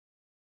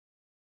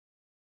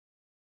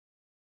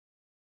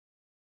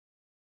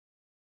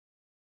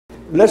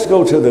Let's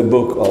go to the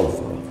book of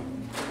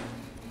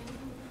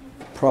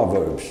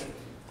Proverbs.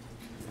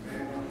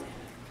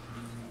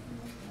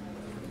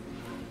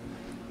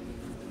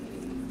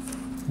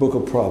 Book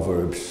of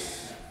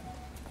Proverbs.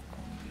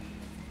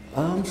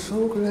 I'm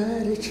so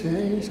glad he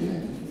changed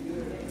me.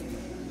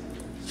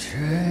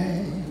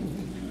 Change.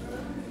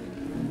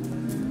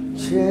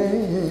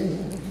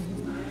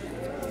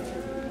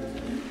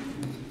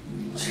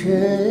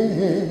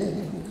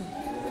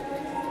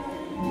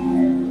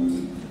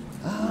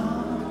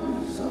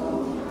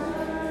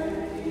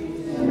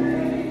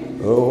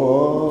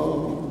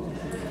 Oh,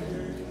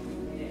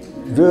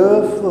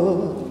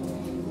 wonderful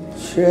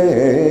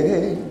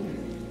change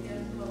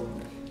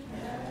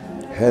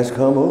has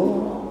come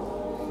over.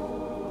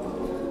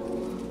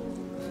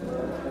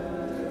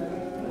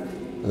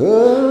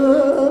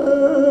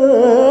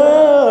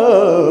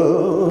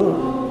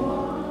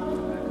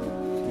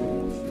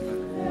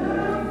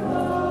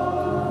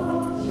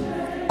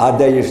 I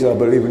dare you to start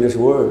believing this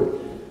word.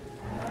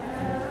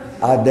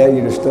 I dare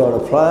you to start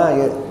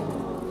applying it.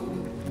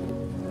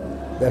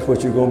 That's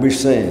what you're going to be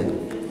saying.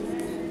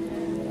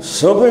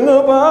 Something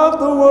about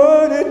the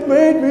word, it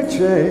made me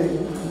change.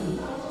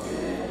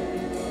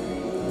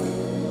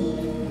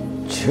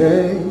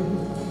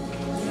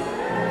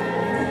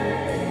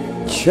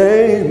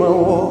 Change my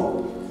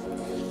walk.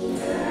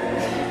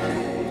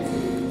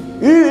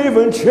 It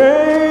even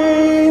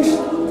changed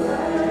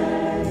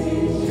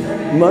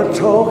my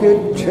talk,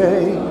 it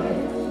changed.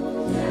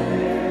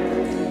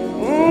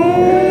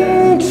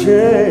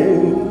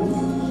 Change.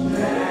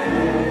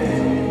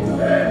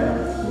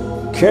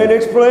 Can't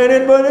explain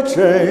it, but it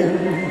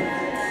changed.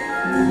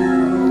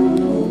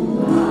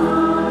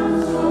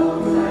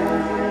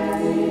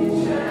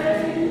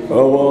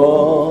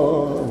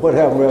 Oh, what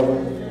happened,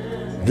 Reverend?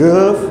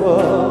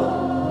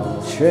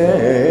 Wonderful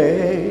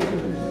change.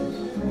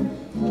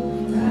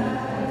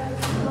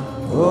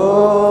 Oh.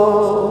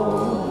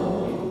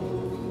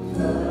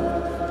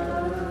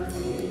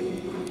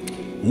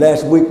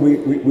 Last week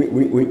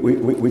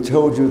we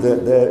told you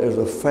that there is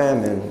a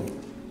famine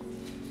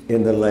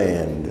in the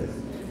land.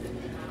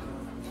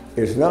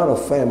 It's not a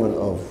famine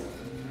of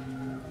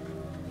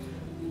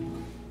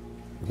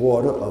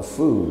water or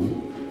food,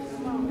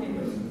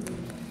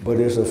 but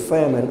it's a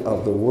famine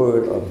of the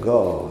Word of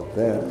God.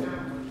 There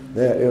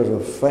is a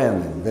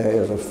famine.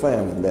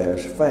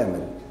 There's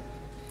famine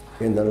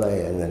in the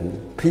land,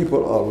 and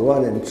people are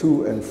running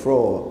to and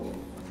fro.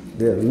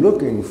 They're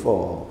looking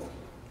for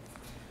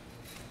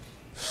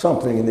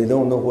something, and they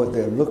don't know what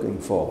they're looking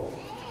for.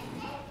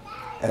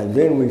 And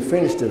then we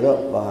finished it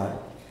up by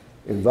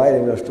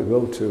inviting us to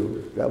go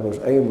to, that was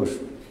Amos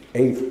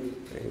 8,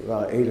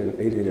 around 8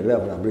 and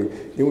 11, I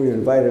believe. Then we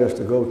invited us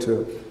to go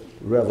to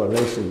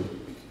Revelation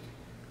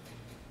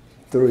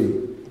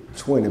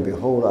 3:20.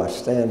 Behold, I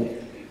stand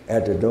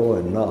at the door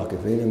and knock.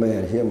 If any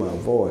man hear my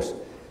voice,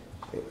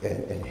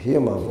 and hear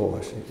my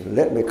voice,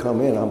 let me come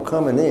in. I'm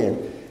coming in.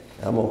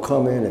 I'm going to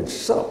come in and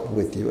sup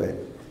with you,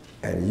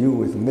 and you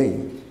with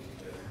me.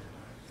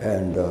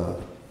 And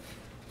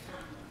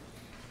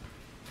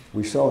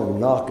we saw him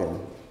knocking,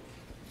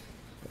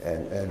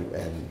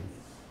 and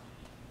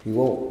he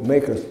won't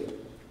make us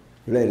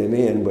let him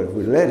in, but if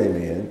we let him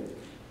in,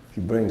 he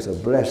brings a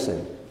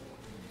blessing.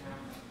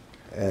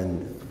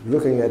 And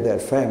looking at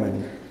that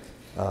famine,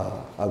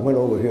 I went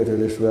over here to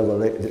this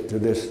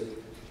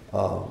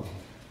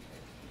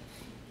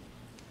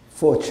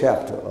fourth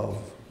chapter of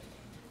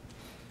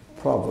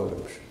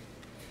Proverbs,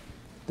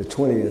 the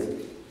 20th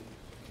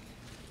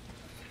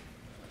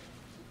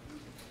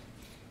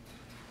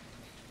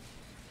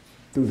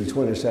through the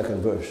 22nd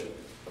verse.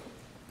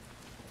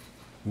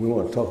 We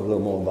want to talk a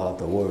little more about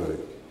the word.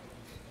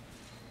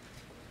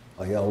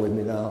 Are y'all with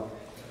me now?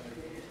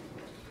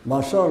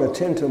 My son,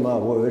 attend to my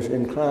words,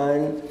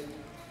 incline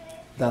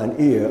thine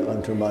ear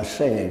unto my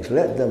sayings.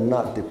 Let them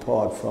not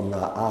depart from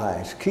thy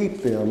eyes.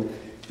 Keep them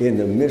in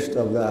the midst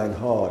of thine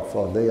heart,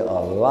 for they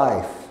are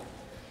life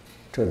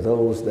to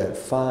those that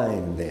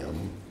find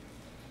them,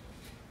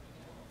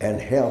 and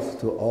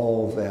health to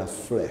all their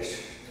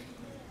flesh.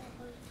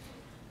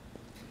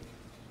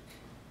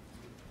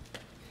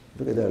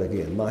 Look at that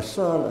again. My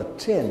son,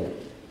 attend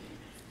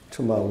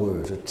to my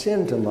words.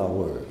 Attend to my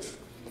words.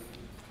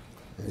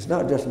 It's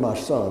not just my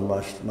son,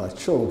 my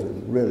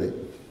children, really.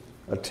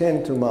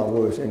 Attend to my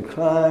words.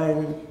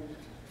 Incline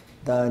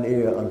thine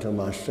ear unto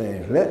my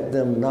sayings. Let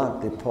them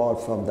not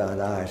depart from thine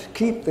eyes.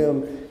 Keep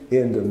them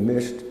in the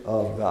midst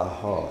of thy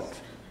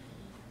heart.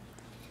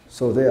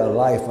 So they are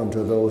life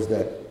unto those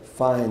that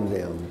find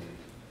them,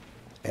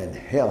 and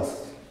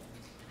health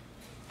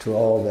to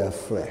all their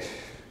flesh.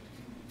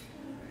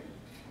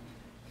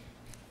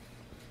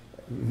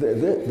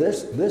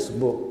 This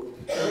book,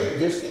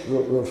 this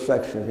little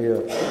section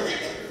here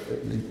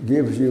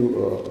gives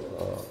you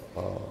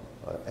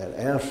an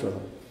answer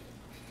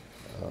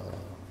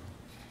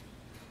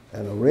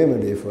and a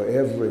remedy for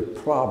every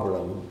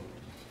problem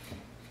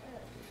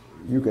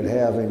you can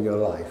have in your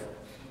life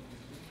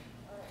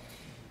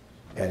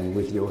and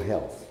with your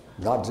health.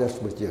 Not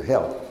just with your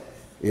health.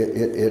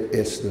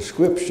 It's the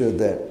scripture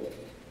that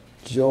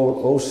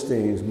Joel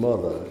Osteen's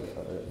mother,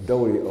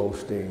 Dodie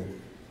Osteen,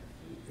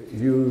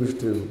 used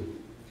to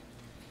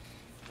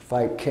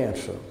fight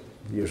cancer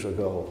years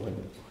ago.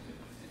 And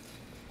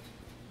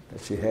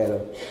she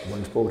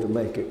wasn't supposed to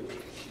make it.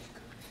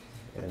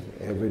 And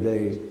every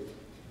day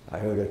I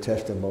heard her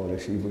testimony.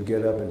 She would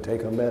get up and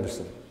take her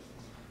medicine.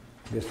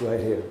 This right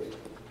here,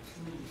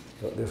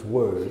 this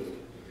word.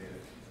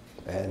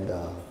 And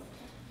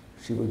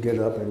she would get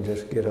up and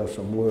just get her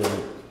some word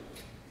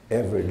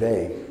every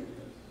day.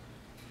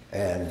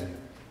 And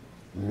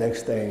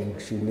next thing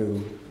she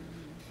knew,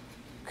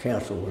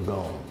 cancer was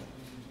gone.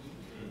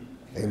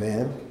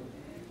 Amen?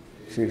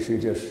 She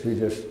just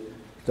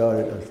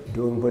started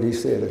doing what he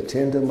said,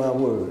 attend to my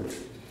words,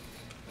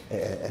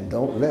 and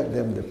don't let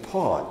them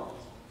depart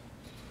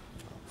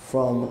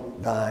from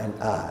thine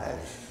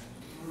eyes.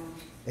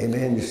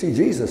 Amen. You see,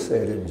 Jesus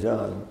said in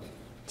John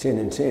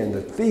 10:10,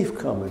 the thief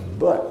cometh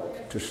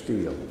but to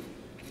steal.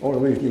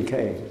 Only reason he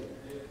came,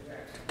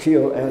 to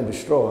kill and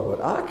destroy.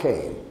 But I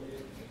came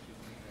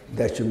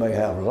that you may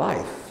have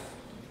life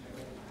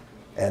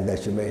and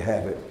that you may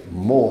have it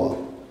more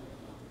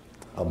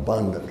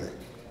abundantly.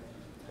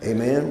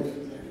 Amen.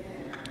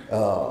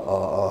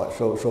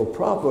 So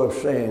Proverbs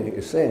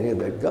is saying here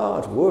that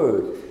God's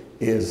word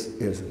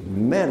is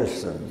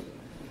medicine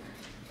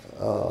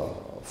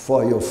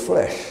for your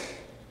flesh.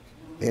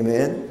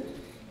 Amen.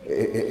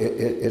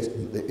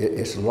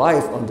 It's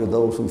life unto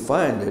those who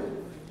find it,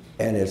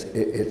 and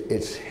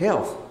it's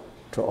health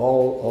to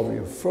all of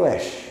your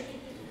flesh.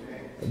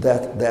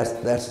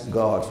 That's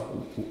God's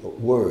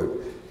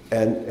word,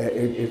 and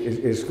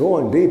it's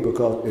going deep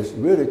because it's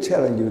really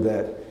telling you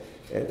that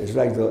it's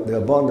like the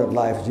abundant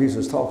life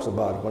Jesus talks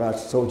about. When I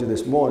told you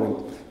this morning,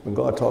 when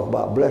God talks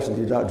about blessings,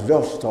 He's not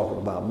just talking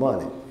about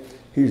money.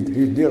 He's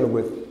dealing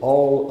with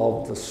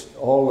all of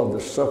the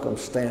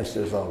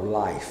circumstances of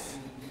life.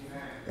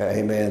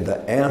 Amen.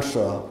 The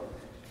answer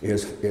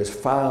is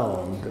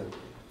found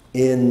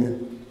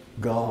in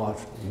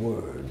God's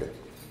word.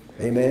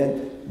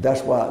 Amen.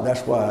 That's why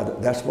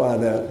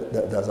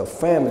there's a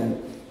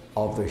famine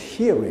of the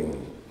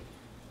hearing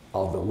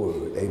of the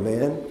word.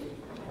 Amen.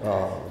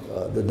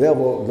 The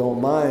devil don't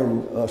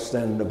mind us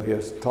standing up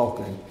here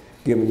talking,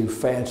 giving you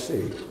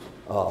fancy,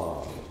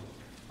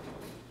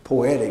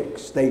 poetic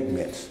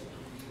statements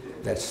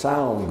that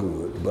sound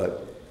good,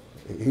 but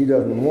he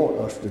doesn't want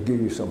us to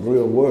give you some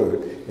real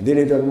word, and then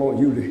he doesn't want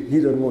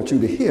you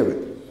to hear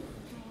it,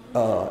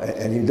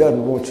 and he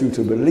doesn't want you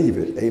to believe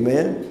it.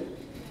 Amen.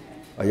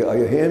 Are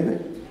you hearing me?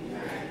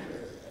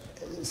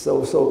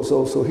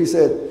 So he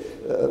said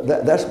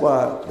that's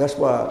why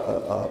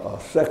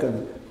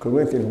 2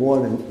 Corinthians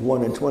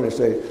 1:20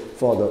 say,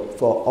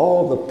 for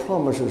all the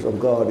promises of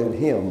God in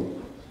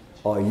Him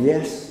are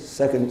yes.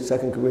 2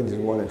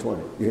 Corinthians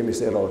 1:20. You hear me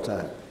say it all the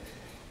time.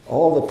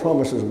 All the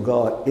promises of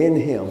God in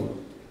Him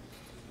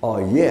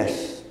are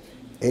yes.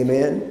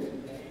 Amen.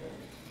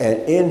 And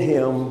in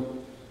Him,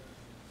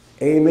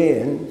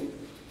 amen.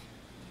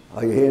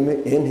 Are you hearing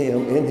me? In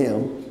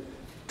Him,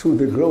 to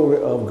the glory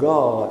of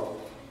God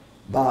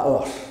by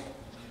us.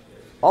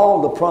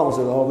 All the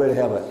promises already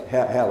have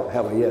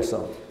a yes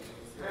on it.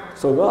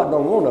 So God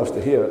don't want us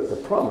to hear the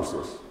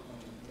promises.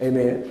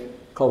 Amen.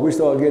 Because we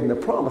start getting the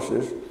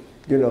promises,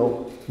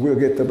 we'll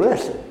get the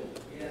blessing.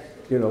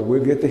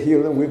 We'll get the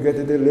healing, we'll get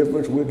the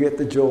deliverance, we'll get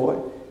the joy.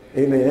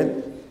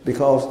 Amen.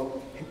 Because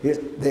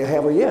they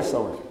have a yes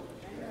on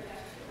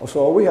it. So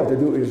all we have to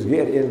do is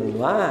get in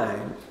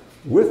line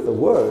with the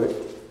word,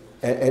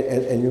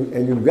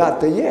 and you've got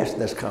the yes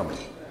that's coming.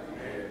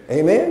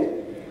 Amen.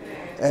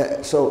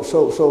 So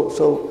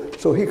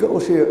he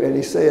goes here and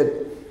he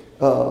said,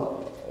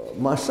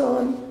 my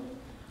son,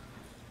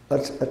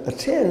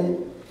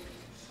 attend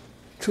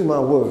to my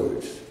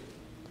words.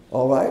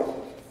 All right?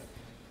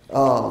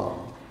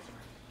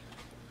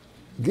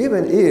 Give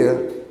an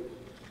ear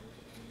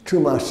to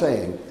my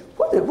saying.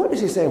 What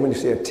is he saying when he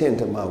says attend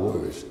to my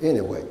words?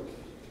 Anyway,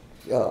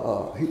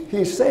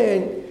 he's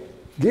saying,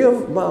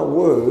 give my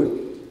word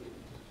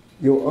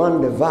your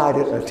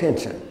undivided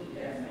attention.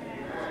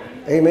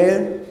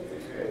 Amen?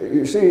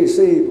 You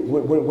see,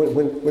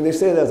 when they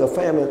say there's a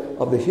famine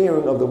of the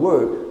hearing of the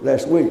word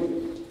last week,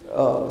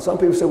 some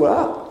people say,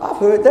 well, I've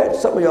heard that.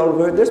 Some of y'all have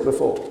heard this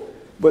before.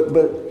 But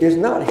it's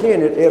not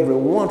hearing it every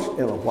once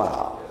in a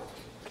while.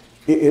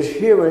 It's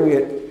hearing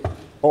it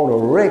on a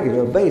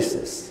regular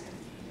basis.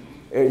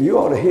 You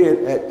ought to hear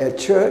it at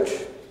church,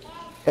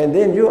 and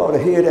then you ought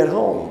to hear it at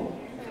home.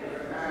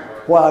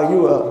 While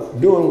you are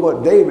doing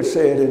what David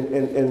said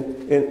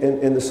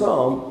in the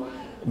Psalm,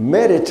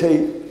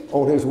 meditate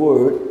on his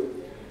word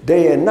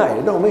day and night.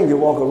 It don't mean you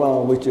walk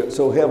around with you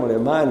so heavenly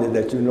minded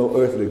that you know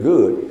earthly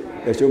good,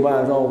 that your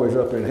mind's always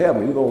up in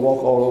heaven. You're going to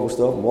walk all over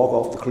stuff and walk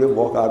off the cliff,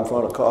 walk out in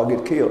front of a car,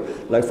 get killed.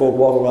 Like folk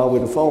walk around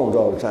with the phones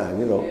all the time,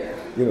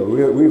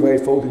 We've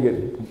had folk to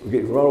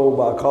get run over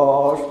by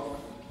cars,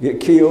 get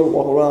killed,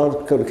 walk around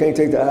because they can't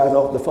take their eyes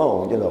off the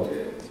phone,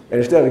 And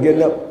instead of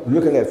getting up,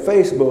 looking at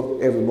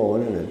Facebook every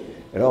morning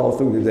and all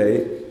through the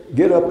day,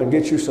 get up and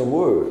get you some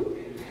word.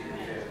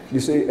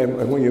 You see,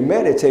 and when you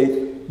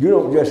meditate, you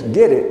don't just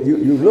get it.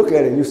 You look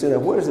at it and you say, now,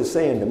 what is it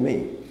saying to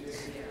me?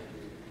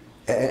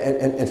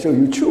 And so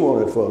you chew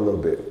on it for a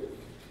little bit.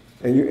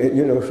 And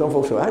you know, some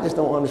folks say, I just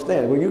don't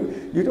understand it. Well,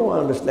 you don't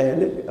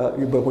understand it,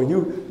 but when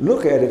you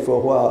look at it for a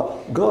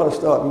while, God will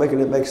start making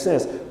it make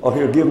sense, or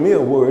he'll give me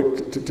a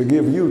word to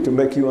give you to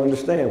make you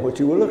understand what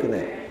you were looking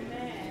at.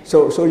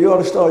 So you ought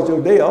to start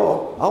your day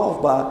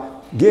off by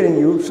getting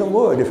you some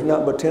word, if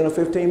not but 10 or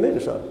 15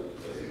 minutes of it.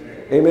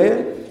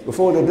 Amen?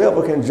 Before the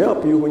devil can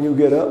jump you when you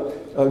get up,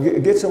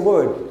 get some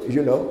word,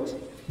 you know.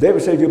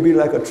 David said you'll be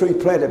like a tree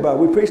planted by,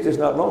 we preached this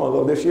not long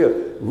ago this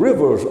year,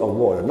 rivers of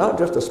water, not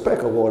just a speck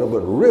of water, but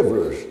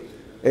rivers.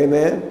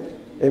 Amen?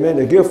 Amen.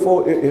 To give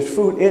forth its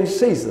fruit in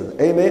season.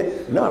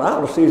 Amen. Not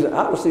out of season,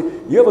 out of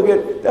season. You ever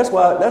get, that's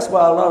why a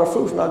lot of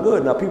fruit's not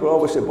good. Now people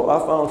always say, boy, I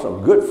found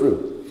some good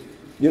fruit.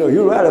 You know,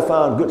 you rather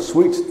find good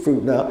sweet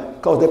fruit now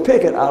because they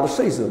pick it out of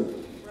season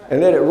and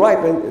let it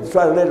ripen,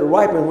 try to let it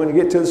ripen when you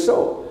get to the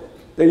store.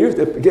 They used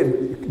to get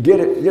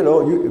it, you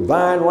know,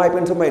 vine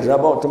ripened tomatoes. I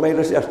bought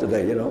tomatoes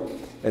yesterday, you know,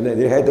 and then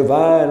they had the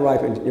vine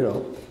ripened, you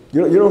know.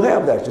 You don't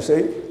have that, you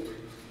see.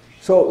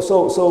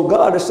 So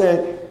God is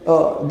saying,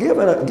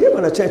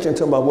 giving attention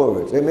to my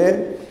words,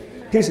 amen.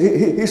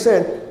 He's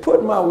saying,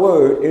 put my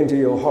word into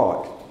your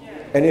heart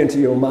and into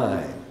your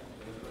mind,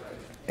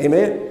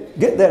 amen.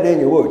 Get that in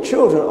your word.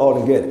 Children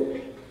ought to get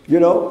it. You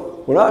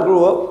know, when I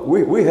grew up,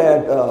 we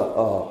had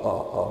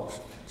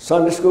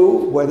Sunday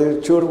school where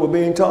the children were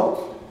being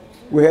taught.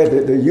 We had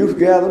the youth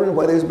gathering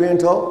where they was being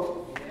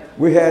taught.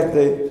 We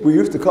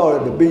used to call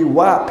it the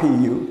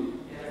BYPU.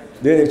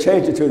 Then they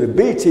changed it to the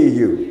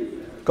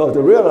BTU because they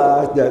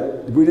realized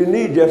that we didn't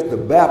need just the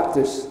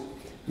Baptist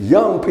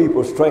Young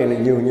People's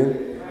Training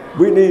Union.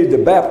 We needed the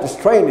Baptist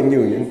Training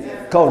Union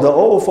because the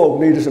old folk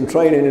needed some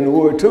training in the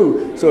word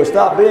too. So it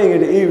stopped being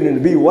in the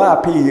evening, the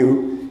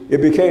BYPU.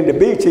 It became the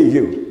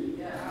BTU.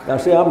 Now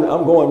see, I'm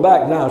going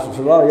back now, so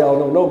a lot of y'all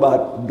don't know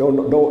about,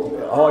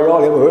 all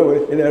y'all ever heard of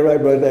it, isn't that right,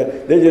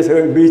 brother? They just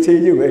heard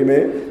BTU,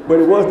 amen? But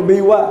it was the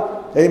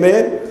BY,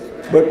 amen?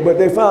 But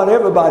they found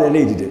everybody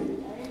needed it.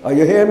 Are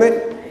you hearing me?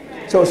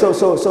 So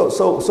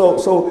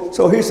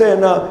he's saying,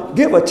 now,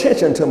 give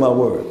attention to my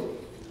word.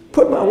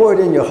 Put my word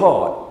in your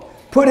heart.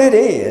 Put it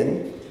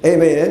in,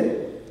 amen,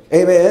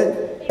 amen,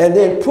 and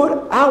then put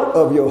out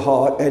of your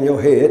heart and your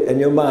head and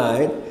your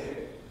mind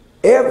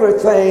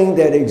everything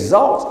that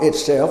exalts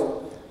itself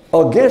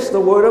against the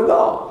word of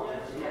God.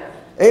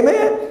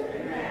 Amen?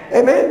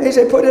 Amen? He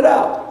said, put it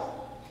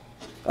out.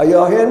 Are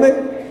y'all hearing me?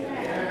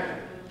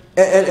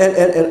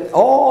 And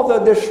all the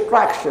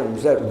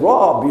distractions that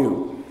rob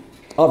you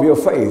of your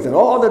faith, and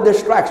all the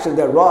distractions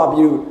that rob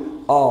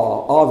you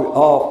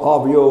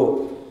of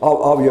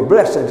your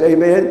blessings,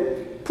 amen,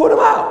 put them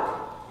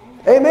out.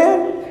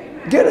 Amen?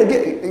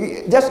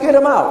 Just get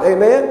them out.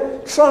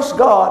 Amen? Trust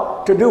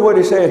God to do what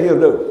he said he'll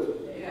do.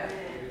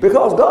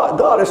 Because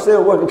God is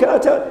still working. Can I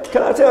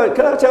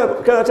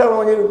tell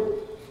on you?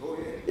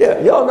 Yeah,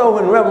 y'all know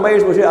when Reverend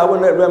Mays was here, I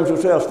wouldn't let Reverend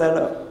Susell stand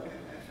up.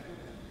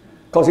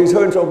 Because he's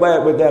hurting so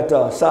bad with that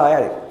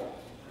sciatic.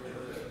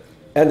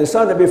 And the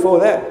Sunday before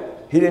that,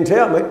 he didn't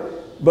tell me,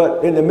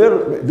 but in the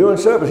middle, during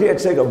service, he had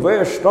to take a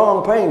very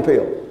strong pain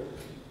pill.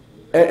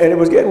 And it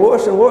was getting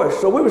worse and worse.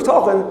 So we was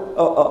talking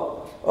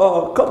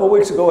a couple of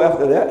weeks ago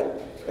after that.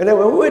 And then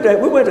when we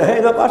went to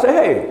hang up, I said,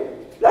 hey,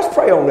 let's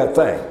pray on that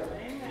thing.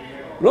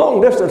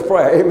 Long distance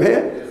prayer,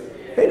 amen.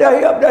 He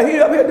up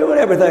here doing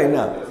everything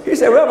now. He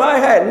said, well, I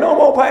had no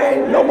more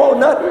pain, no more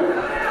nothing.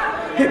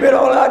 He been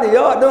all out in the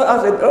yard doing.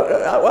 I said,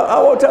 I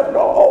won't tell him,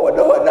 don't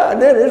overdo it now.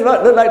 And then it's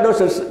like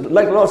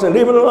the Lord said,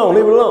 leave it alone,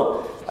 leave it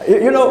alone.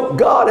 You know,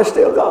 God is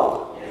still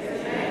God.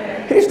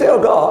 He's still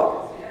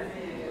God.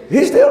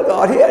 He's still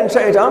God. He hasn't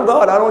changed. I'm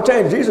God. I don't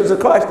change. Jesus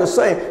Christ the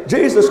same.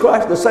 Jesus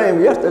Christ the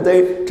same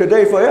yesterday,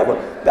 today, forever.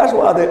 That's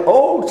why the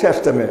Old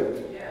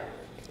Testament,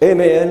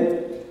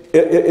 amen,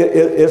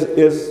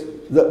 is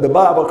the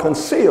Bible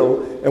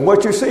concealed. And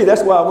what you see,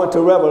 that's why I went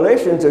to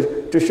Revelation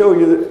to show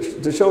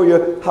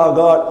you how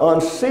God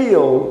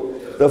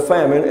unsealed the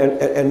famine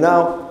and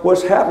now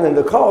what's happening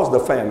to cause the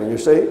famine, you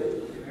see.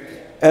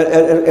 And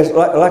it's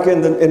like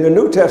in the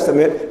New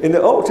Testament, in the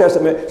Old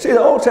Testament, see,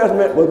 the Old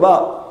Testament was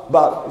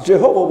about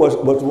Jehovah was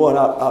the one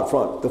out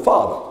front, the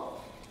Father,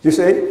 you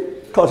see,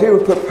 because he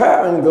was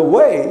preparing the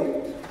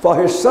way for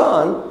his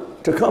Son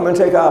to come and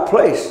take our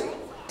place,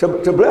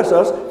 to bless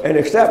us and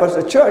establish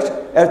the church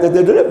as the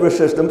delivery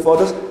system for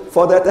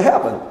that to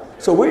happen.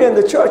 So we're in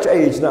the church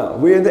age now.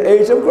 We're in the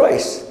age of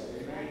grace.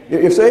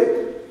 You see,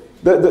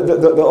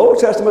 the Old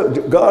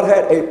Testament, God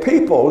had a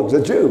people,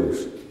 the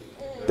Jews,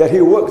 that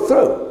he worked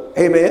through.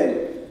 Amen.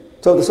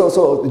 So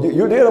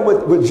you're dealing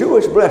with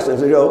Jewish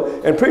blessings, you know.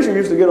 And preachers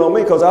used to get on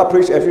me because I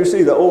preach, as you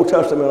see, the Old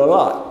Testament a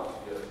lot.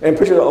 And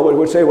preachers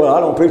would say, well, I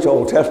don't preach the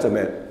Old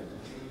Testament.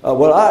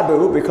 Well, I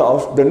do,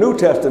 because the New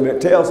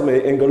Testament tells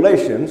me in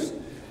Galatians,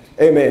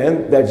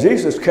 amen, that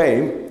Jesus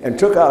came and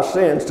took our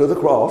sins to the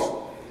cross,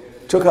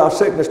 took our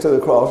sickness to the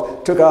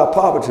cross, took our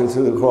poverty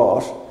to the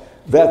cross,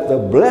 that the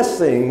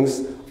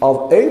blessings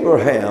of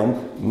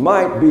Abraham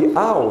might be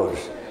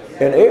ours.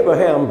 And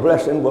Abraham's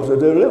blessing was a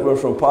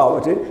deliverance from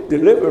poverty,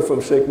 deliverance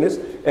from sickness.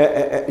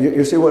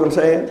 You see what I'm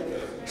saying?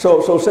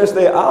 So since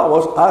they're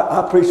ours,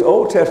 I preach the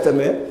Old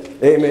Testament,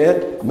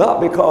 amen, not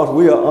because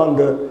we are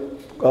under,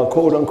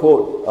 quote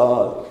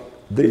unquote,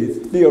 the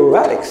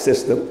theoretic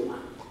system,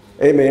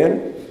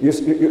 amen.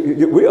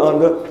 We're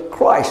under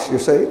Christ, you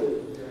see.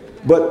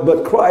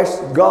 But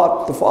Christ,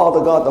 God, the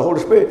Father, God, the Holy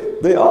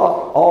Spirit, they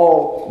are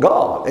all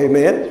God,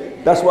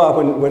 amen. That's why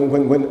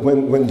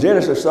when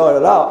Genesis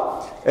started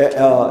out,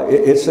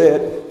 it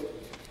said,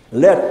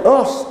 let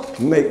us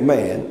make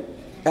man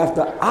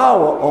after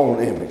our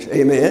own image,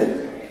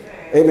 amen.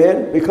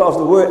 Amen. Because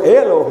the word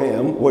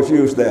Elohim was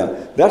used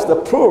there. That's the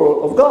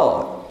plural of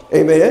God.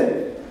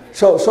 Amen.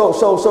 So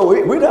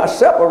we're not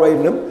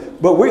separating them,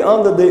 but we're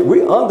under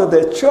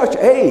the church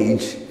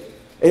age.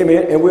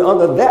 Amen. And we're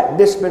under that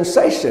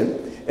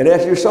dispensation. And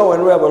as you saw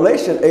in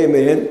Revelation,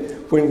 amen,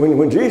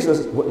 when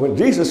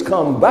Jesus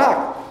come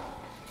back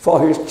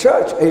for his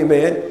church,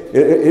 amen,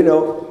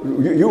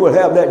 you will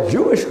have that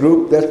Jewish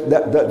group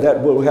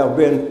that will have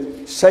been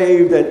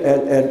saved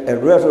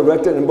and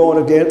resurrected and born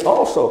again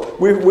also.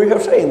 We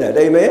have seen that,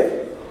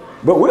 amen.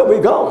 But we'll be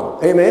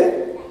gone,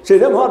 amen. See,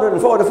 them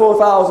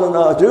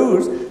 144,000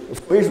 Jews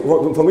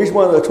from each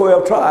one of the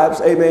 12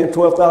 tribes, amen,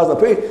 12,000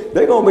 people,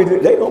 they're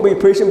gonna be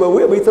preaching, but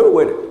we'll be through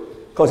with it.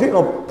 Because he's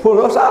gonna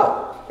pull us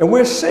out. And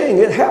we're seeing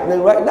it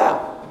happening right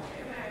now.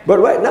 But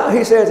right now,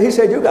 he said,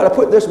 you got to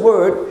put this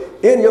word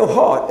in your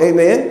heart,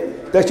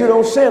 amen, that you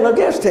don't sin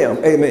against him,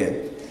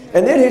 amen.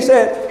 And then he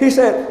said,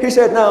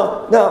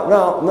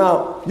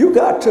 now, you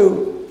got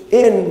to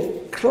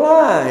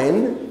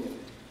incline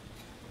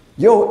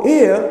your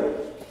ear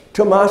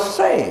to my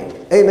saying,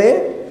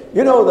 amen.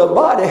 You know, the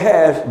body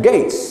has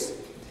gates.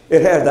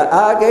 It has the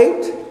eye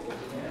gate,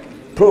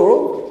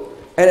 plural,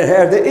 and it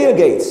has the ear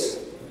gates,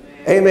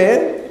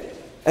 amen.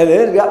 And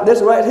then it's got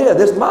this right here,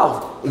 this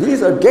mouth.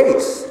 These are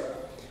gates.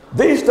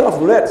 These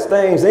stuff lets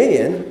things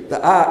in, the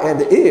eye and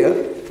the ear.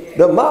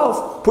 The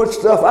mouth puts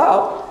stuff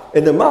out,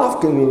 and the mouth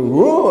can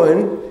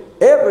ruin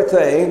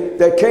everything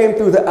that came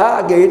through the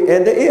eye gate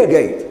and the ear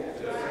gate.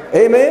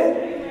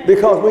 Amen?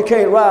 Because we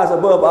can't rise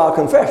above our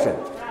confession.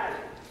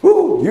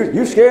 Woo,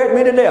 you scared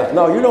me to death.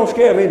 No, you don't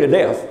scare me to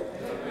death.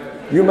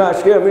 You might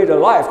scare me to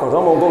life, because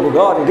I'm going to go to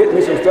God and get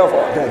me some stuff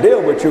to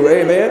deal with you.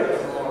 Amen?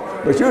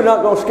 But you're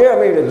not going to scare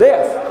me to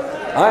death.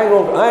 I ain't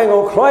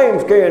gonna claim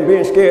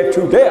being scared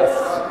to death,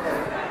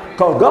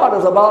 because God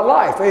is about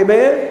life.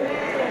 Amen.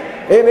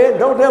 Amen.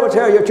 Don't ever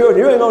tell your children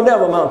you ain't gonna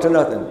never amount to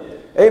nothing.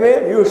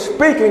 Amen. You're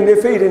speaking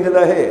defeat into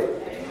their head.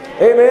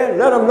 Amen.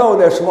 Let them know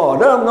they're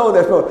smart. Let them know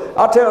they're smart.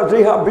 I tell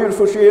G how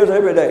beautiful she is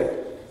every day.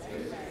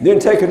 Then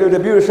take her to the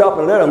beauty shop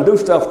and let them do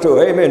stuff to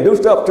her. Amen. Do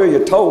stuff to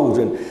your toes,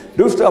 and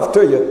do stuff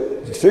to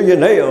your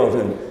nails,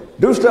 and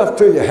do stuff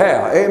to your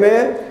hair.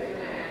 Amen.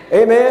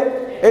 Amen.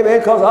 Amen,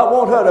 because I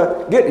want her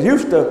to get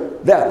used to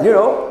that,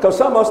 because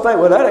some of us think,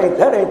 well, that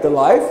ain't the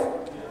life.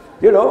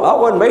 I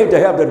wasn't made to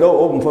have the door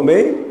open for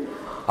me.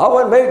 I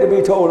wasn't made to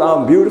be told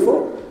I'm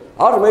beautiful.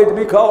 I was made to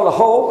be called a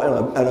hoe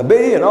and a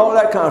bee and all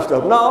that kind of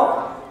stuff.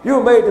 No, you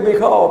were made to be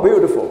called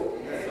beautiful.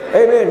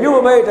 Amen. You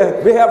were made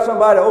to have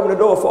somebody open the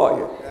door for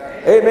you.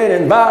 Amen,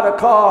 and buy the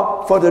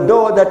car for the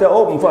door that they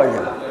open for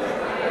you.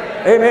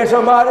 Amen,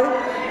 somebody?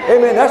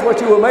 Amen, that's what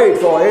you were made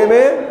for.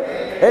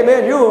 Amen.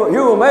 Amen,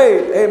 you were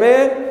made,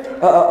 amen,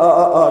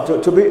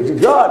 to be.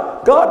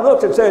 God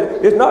looked and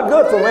said, it's not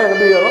good for man to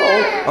be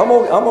alone.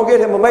 I'm gonna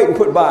get him a mate and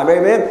put by him.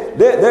 Amen.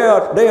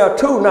 They are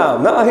two now.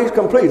 Now he's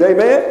complete.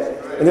 Amen.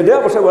 And the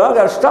devil said, well, I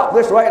got to stop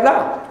this right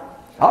now.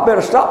 I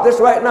better stop this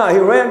right now. He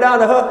ran down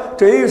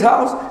to Eve's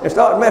house and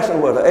started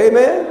messing with her.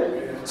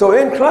 Amen. So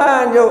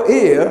incline your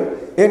ear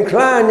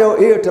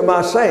to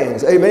my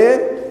sayings.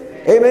 Amen.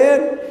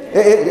 Amen.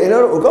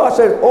 God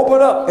says,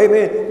 open up.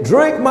 Amen.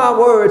 Drink my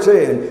words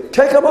in.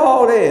 Take them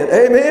all in.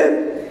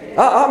 Amen.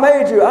 I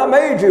made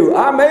you.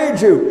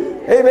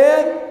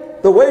 Amen.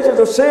 The wages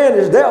of sin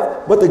is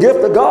death, but the gift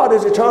of God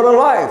is eternal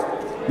life.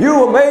 You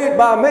were made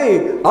by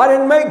me. I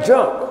didn't make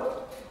junk.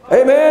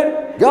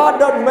 Amen. God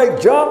doesn't make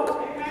junk.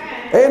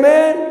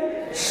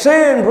 Amen.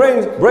 Sin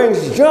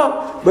brings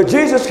junk, but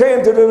Jesus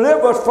came to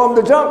deliver us from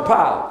the junk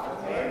pile.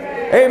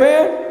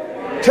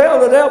 Amen.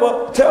 Tell the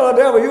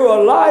devil you're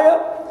a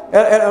liar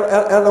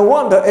and a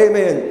wonder.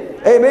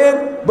 Amen.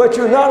 Amen. But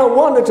you're not a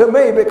wonder to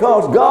me,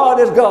 because God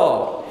is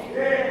God.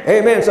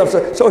 Amen.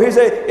 So he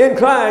said,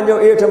 incline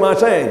your ear to my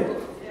saying.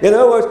 In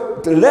other words,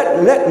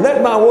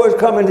 let my words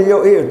come into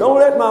your ears. Don't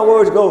let my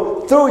words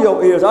go through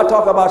your ears. I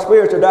talked about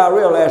spiritual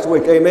diarrhea last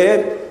week.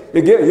 Amen.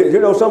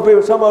 Some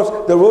people, some of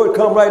us, the word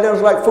come right in.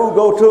 It's like food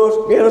go to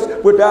us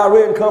with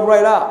diarrhea and come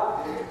right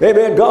out.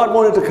 Amen. God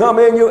wanted to come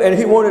in you, and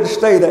he wanted to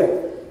stay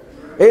there.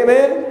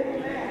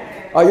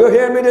 Amen. Are you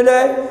hearing me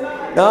today?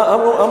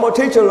 Now, I'm going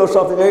to teach you a little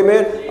something.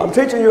 Amen. I'm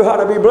teaching you how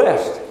to be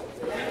blessed.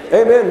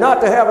 Amen.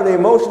 Not to have an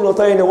emotional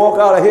thing to walk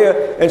out of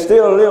here and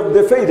still live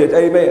defeated.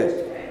 Amen.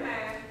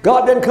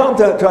 God didn't come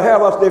to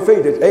have us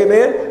defeated.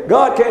 Amen.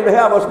 God came to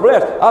have us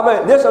blessed. I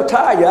mean, this will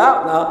tire you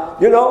out now.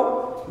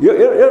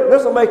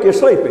 This will make you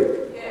sleepy.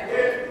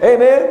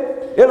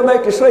 Amen. It'll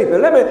make you sleepy.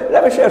 Let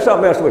me share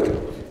something else with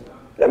you.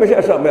 Let me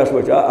share something else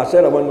with you. I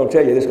said I wasn't going to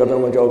tell you this because I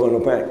don't want y'all going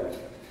to panic.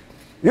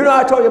 You know,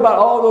 I told you about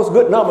all those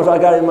good numbers I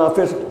got in my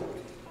physical.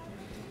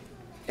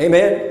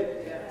 Amen.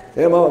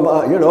 You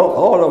know,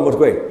 all of them was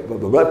great. The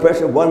blood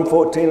pressure,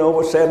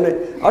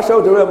 114/70. I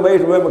showed the Reverend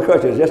Major Reverend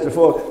Crutches just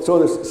before, so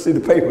to see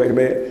the paper,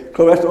 amen.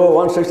 Cholesterol,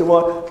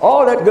 161.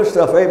 All that good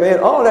stuff, amen.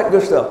 All that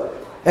good stuff.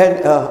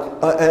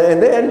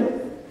 And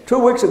then 2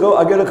 weeks ago,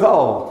 I get a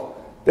call.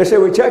 They said,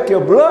 we checked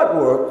your blood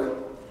work.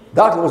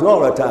 Doctor was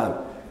gone that time.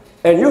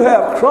 And you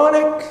have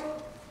chronic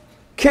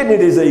kidney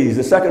disease,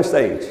 the 2nd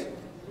stage.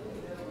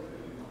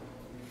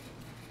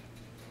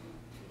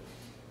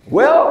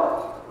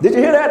 Well, did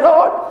you hear that,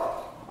 Lord?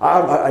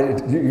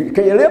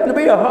 Can you live to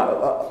be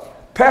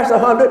past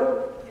 100?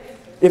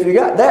 If you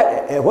got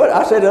that, and what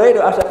I said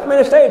later, I said, how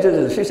many stages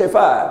is it? She said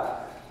 5.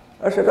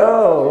 I said,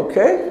 oh,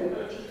 okay.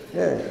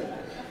 Yeah.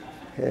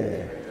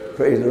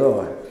 Praise the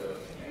Lord.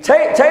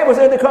 Tay was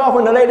in the car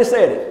when the lady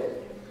said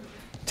it.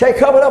 Tay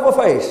covered up her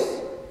face.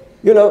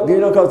 You know,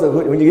 because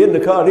when you get in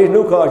the car, these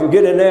new cars, you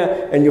get in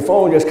there and your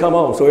phone just come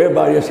on. So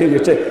everybody just hear you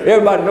say,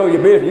 everybody know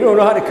your business. You don't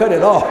know how to cut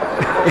it off.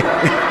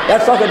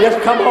 That sucker just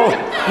come on.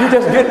 You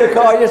just get in the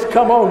car, you just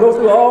come on, go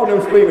through all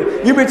them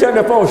speakers. You be turning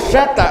the phone,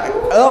 shut that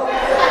up.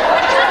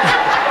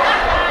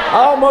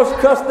 I almost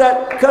cussed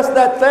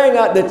that thing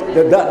out.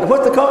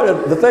 What's the car?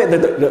 The thing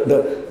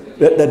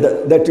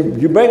that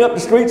you bring up the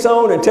streets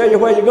on and tell you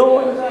where you're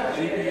going?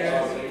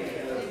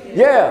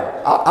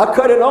 Yeah, I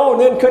cut it on,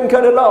 then couldn't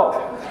cut it off.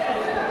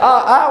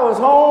 I was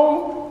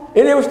home,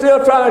 and he was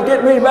still trying to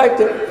get me back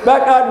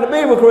out in the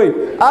Beaver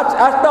Creek.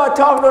 I started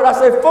talking to her. I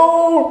said,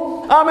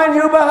 fool, I'm in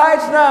Huber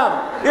Heights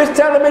now. It's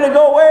telling me to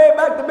go way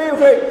back to Beaver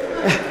Creek.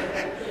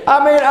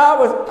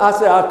 I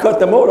said, I'll cut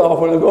the motor off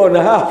when I go in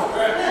the house.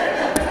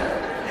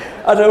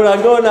 I said, when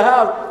I go in the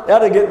house,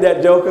 that'll get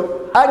that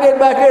joker. I get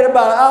back in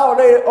about an hour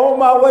later, on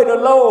my way to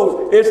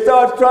Lowe's. It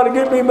starts trying to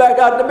get me back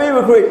out to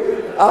Beaver Creek.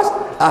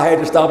 I had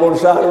to stop on the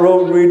side of the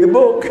road and read the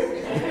book.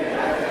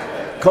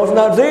 Because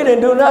now Z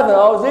didn't do nothing.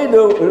 All Z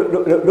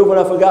do when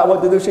I forgot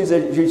what to do, she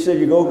said,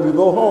 you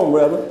go home,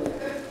 Reverend.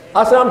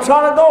 I said, I'm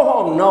trying to go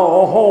home.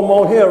 No, I'm home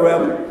on here,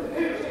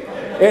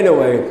 Reverend.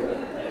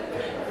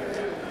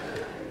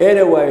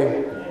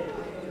 Anyway,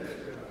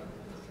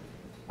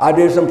 I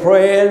did some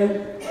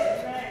praying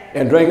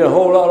and drinking a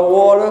whole lot of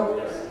water,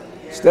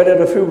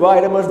 studied a few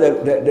vitamins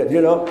that you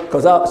know,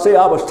 because I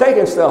was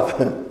taking stuff.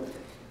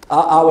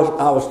 I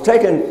was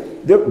taking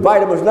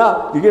vitamins.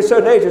 Now you get a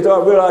certain age, you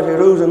start realizing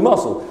you're losing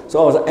muscle.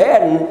 So I was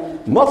adding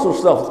muscle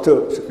stuff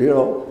to, you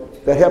know,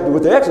 that helped you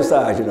with the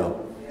exercise, you know.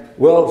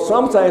 Well,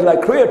 some things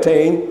like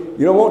creatine,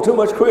 you don't want too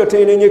much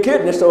creatine in your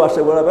kidneys. So I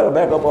said, well, I better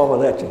back up off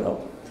of that, you know.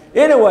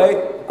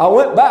 Anyway, I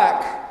went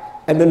back,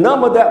 and the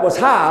number that was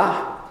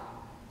high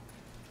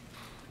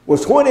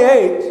was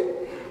 28.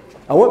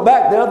 I went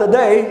back the other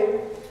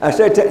day. I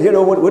said, you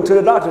know, went to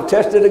the doctor,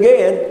 tested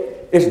again.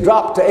 It's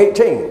dropped to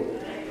 18.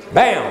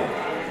 Bam.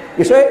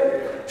 You see?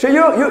 So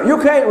you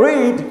can't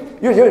read.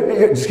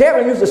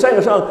 Kevin used to sing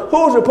a song,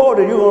 whose report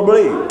are you going to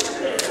believe?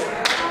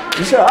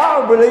 You say,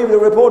 I'll believe the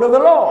report of the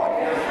Lord.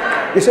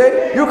 You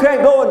see? You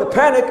can't go into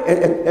panic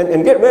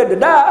and get ready to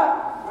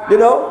die, you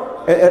know,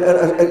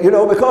 you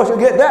know, because you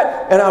get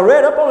that. And I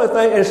read up on the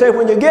thing and it said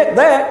when you get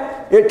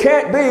that, it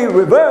can't be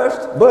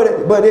reversed,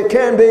 but it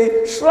can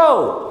be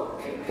slow.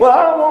 Well,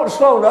 I don't want to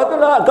slow nothing.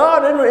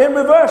 God in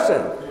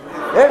reversing.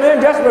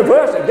 Amen. Just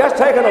reverse it. Just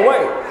take it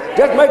away.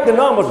 Just make the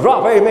numbers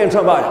drop. Amen,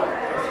 somebody.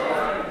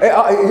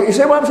 You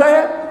see what I'm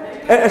saying?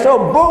 And so,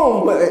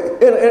 boom,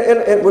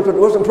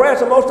 with some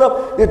prayers and most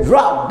stuff, it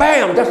dropped,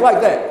 bam, just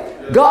like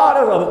that. God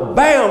is a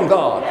bam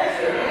God.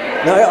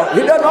 Now,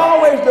 He doesn't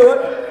always do it.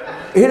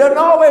 He doesn't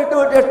always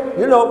do it. Just,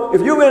 you know,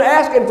 if you've been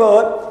asking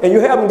for it and you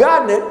haven't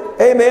gotten it,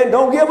 amen,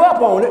 don't give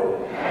up on it.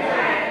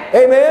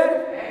 Amen.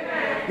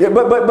 Yeah,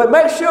 but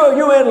make sure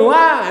you're in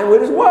line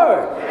with His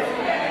Word.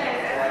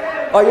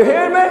 Are you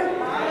hearing me?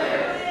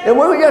 And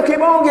we just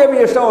keep on giving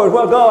you stories.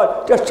 Well,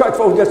 God, just church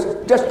folks,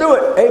 just do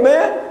it.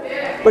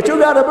 Amen? But you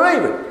got to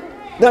believe it.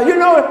 Now, you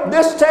know,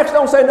 this text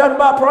don't say nothing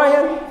about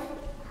praying.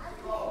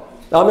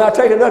 Now, I'm not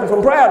taking nothing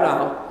from prayer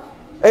now.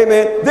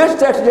 Amen. This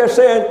text is just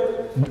saying,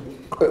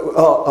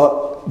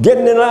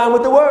 getting in line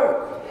with the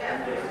Word.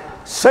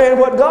 Saying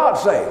what God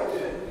says.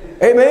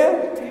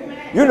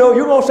 Amen? You know,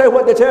 you're going to say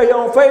what they tell you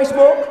on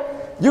Facebook.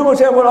 You're going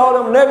to tell what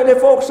all them negative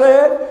folks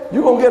said.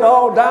 You're going to get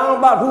all down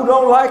about who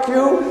don't like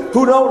you,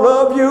 who don't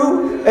love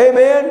you.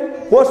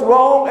 Amen. What's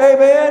wrong?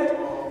 Amen.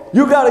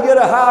 You got to get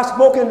a high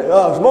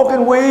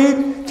smoking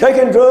weed,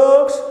 taking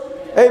drugs.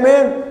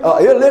 Amen.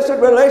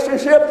 Illicit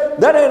relationship.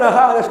 That ain't a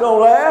high that's going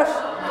to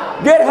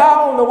last. Get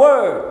high on the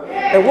Word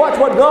and watch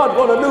what God's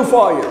going to do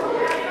for you.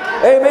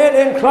 Amen.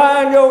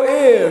 Incline your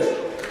ears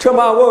to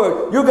my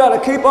Word. You got to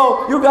keep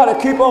on. You got to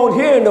keep on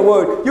hearing the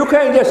Word. You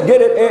can't just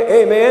get it.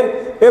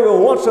 Amen. Every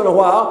once in a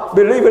while,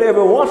 believe it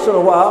every once in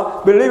a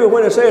while, believe it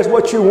when it says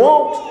what you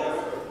want.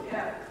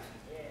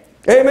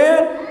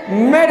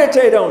 Amen?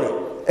 Meditate on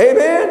it.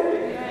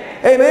 Amen?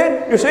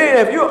 Amen? You see,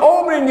 if you're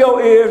opening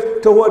your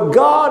ears to what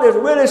God is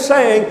really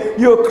saying,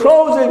 you're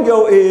closing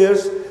your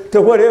ears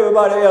to what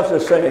everybody else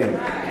is saying,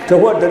 to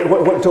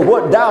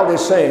what doubt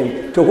is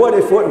saying, to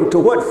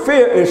what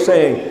fear is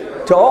saying,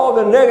 to all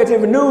the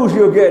negative news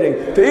you're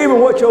getting, to even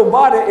what your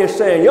body is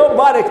saying. Your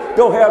body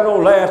don't have no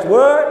last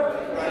word.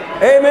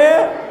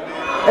 Amen?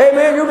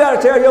 Amen. You got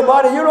to tell your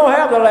body you don't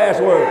have the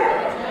last word.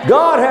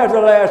 God has the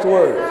last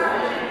word.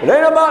 It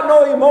ain't about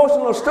no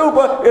emotional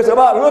stupor. It's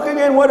about looking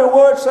in what the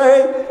word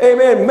say.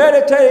 Amen.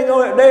 Meditating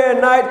on it day and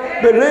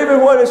night.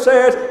 Believing what it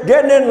says.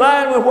 Getting in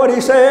line with what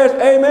he says.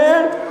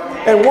 Amen.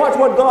 And watch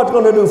what God's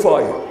going to do for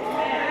you.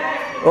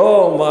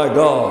 Oh my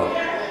God.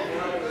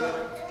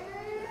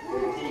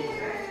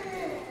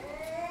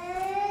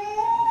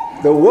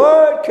 The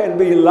word can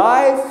be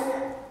life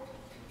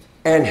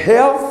and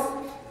health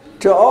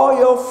to all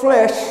your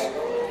flesh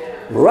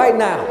right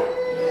now.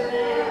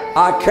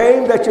 I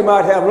came that you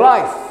might have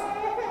life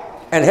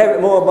and have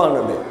it more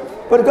abundantly.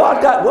 But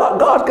God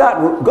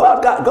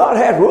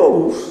has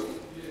rules.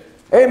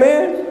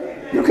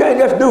 Amen. You can't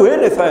just do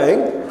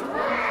anything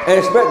and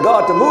expect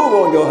God to move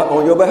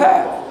on your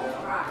behalf.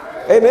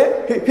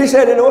 Amen. He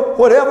said,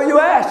 whatever you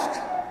ask,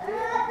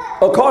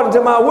 according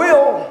to my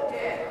will,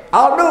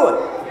 I'll do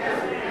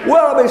it.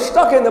 Well, I'll be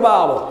stuck in the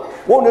Bible,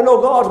 wanting to know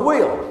God's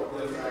will.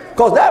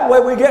 Because that way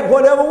we get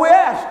whatever we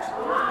ask.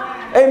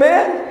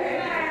 Amen.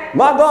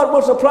 My God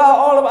will supply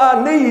all of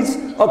our needs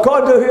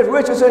according to his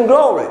riches and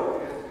glory.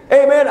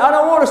 Amen. I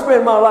don't want to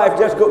spend my life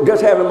just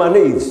having my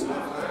needs.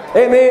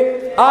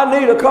 Amen. I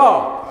need a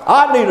car.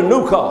 I need a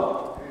new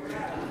car.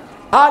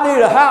 I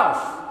need a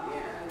house.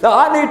 No,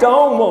 I need to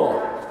own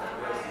more.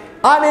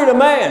 I need a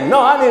man.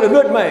 No, I need a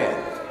good man.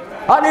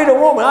 I need a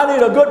woman. I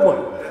need a good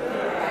one.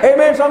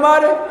 Amen,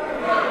 somebody?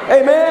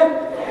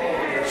 Amen.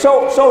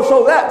 So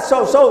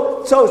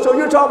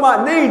you're talking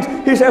about needs.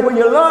 He said, when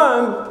you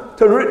learn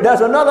there's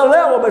another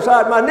level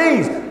beside my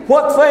needs.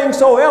 What things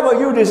soever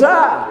you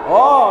desire.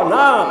 Oh,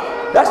 now,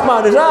 that's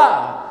my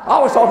desire. I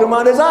was talking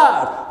my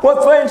desires.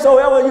 What things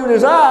soever you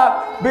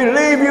desire,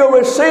 believe you'll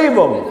receive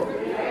them.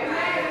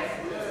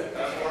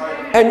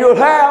 And you'll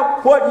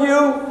have what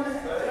you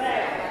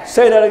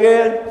say. That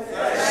again.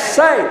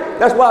 Say.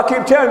 That's why I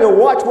keep telling you,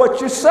 watch what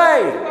you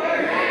say.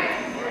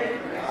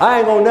 I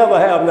ain't gonna never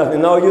have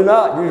nothing. No, you're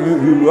not.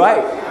 You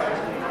right.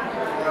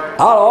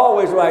 I'll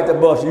always ride the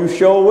bus. You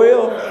sure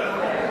will.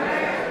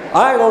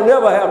 I ain't gonna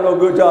never have no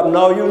good job.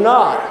 No, you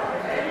not.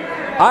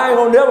 I ain't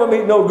gonna never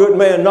meet no good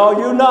man. No,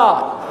 you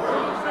not.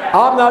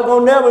 I'm not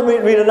gonna never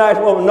meet a nice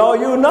woman. No,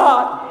 you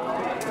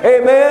not.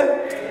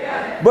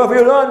 Amen. But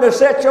if you learn to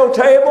set your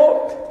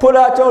table, put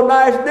out your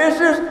nice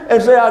dishes,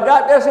 and say, I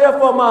got this here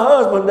for my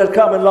husband that's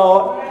coming,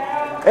 Lord.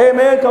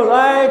 Amen. Because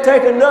I ain't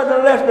taking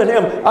nothing less than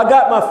him. I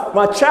got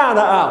my china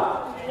out.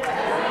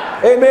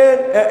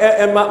 Amen.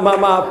 And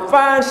my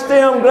fine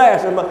stem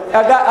glass. And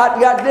I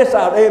got this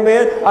out.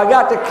 Amen. I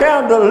got the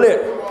candle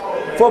lit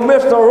for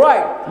Mr.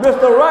 Right.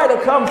 Mr. Right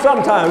will come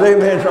sometimes.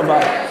 Amen,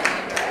 somebody.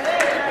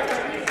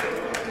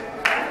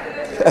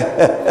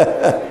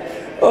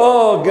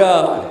 Oh,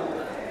 God.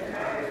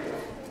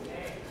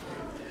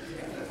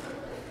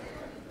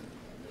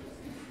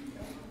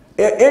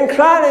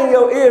 Inclining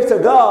your ears to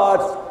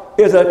God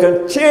is a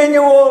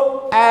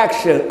continual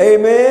action.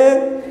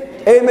 Amen.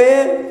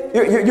 Amen.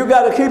 You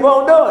got to keep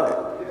on doing it.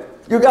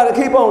 You got to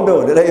keep on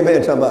doing it.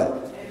 Amen, somebody.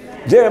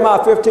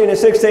 Jeremiah 15 and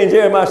 16,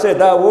 Jeremiah said,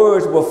 thy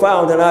words were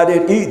found and I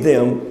did eat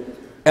them,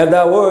 and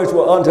thy words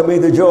were unto me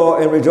the joy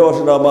and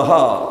rejoicing of my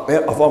heart,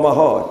 for my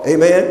heart.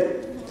 Amen.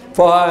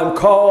 For I am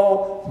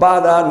called by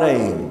thy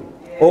name,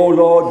 O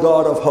Lord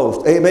God of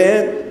hosts.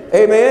 Amen.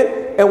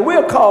 Amen. And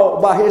we're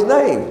called by his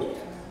name.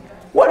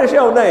 What is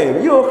your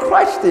name? You're a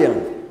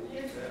Christian.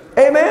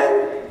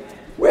 Amen.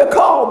 We're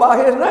called by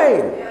his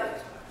name.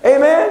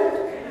 Amen.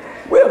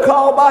 We're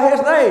called by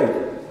his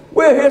name.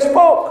 We're his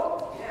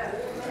folk.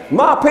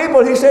 My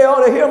people, he said,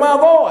 ought to hear my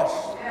voice.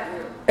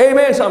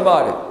 Amen,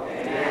 somebody.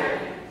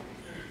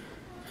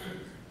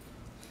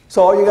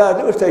 So all you got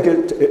to do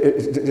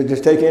is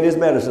just take in his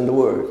medicine, the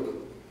word.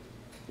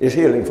 It's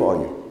healing for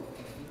you.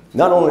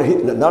 Not only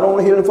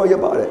healing for your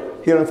body,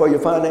 healing for your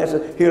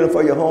finances, healing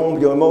for your home,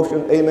 your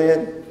emotions.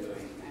 Amen.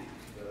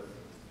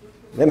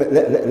 Let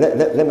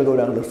me go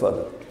down a little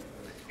further.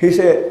 He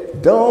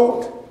said,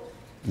 don't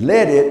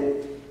let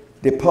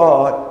it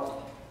depart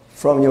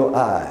from your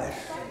eyes.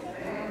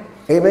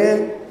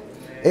 Amen?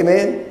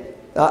 Amen?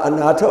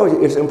 Now I told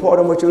you, it's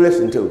important what you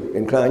listen to.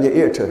 Incline your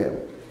ear to him.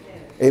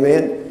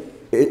 Amen?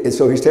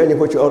 So he's telling you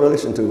what you ought to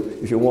listen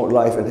to if you want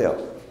life and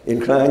health.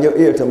 Incline your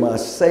ear to my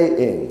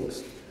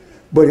sayings.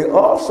 But he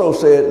also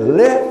said,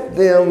 let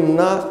them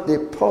not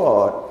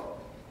depart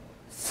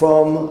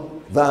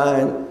from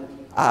thine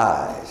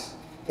eyes.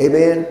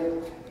 Amen?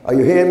 Are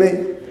you hearing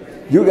me?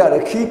 You got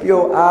to keep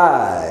your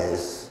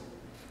eyes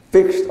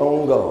fixed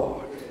on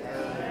God.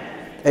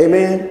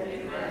 Amen?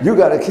 You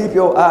got to keep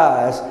your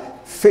eyes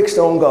fixed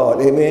on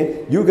God.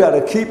 Amen? You got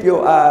to keep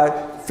your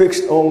eye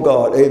fixed on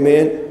God.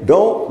 Amen?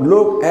 Don't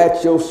look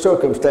at your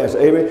circumstances.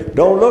 Amen?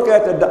 Don't look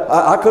at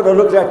I could have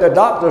looked at the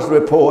doctor's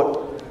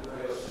report,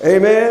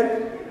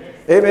 Amen.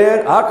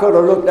 Amen. I could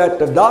have looked at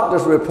the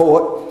doctor's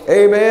report.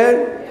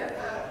 Amen.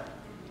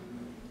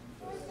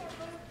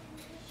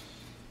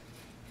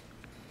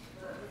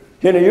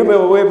 You know, you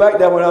remember way back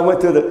there when I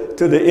went to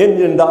the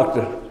Indian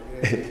doctor.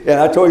 And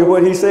I told you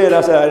what he said.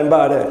 I said, I didn't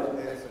buy that.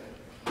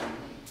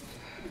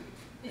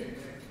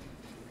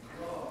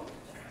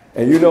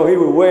 And you know, he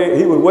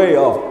was way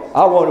off.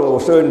 I wanted a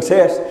certain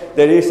test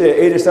that he said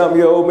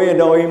 80-something-year-old men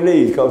don't even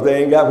need because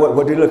they ain't got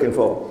what they're looking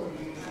for.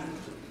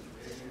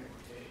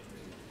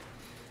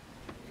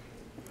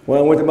 When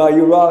I went to my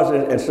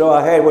urologist and so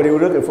I had what he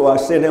was looking for, I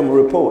sent him a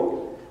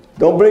report.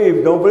 Don't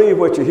believe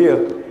what you hear.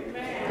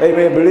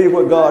 Amen. Believe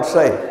what God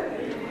say.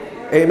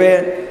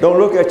 Amen. Don't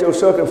look at your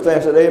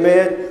circumstances.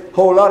 Amen. A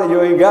whole lot of you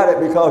ain't got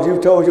it because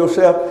you told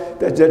yourself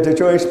that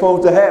you ain't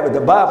supposed to have it. The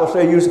Bible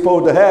says you're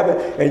supposed to have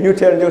it, and you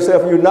telling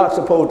yourself you're not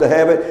supposed to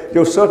have it.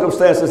 Your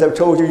circumstances have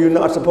told you you're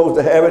not supposed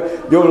to have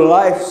it. Your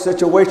life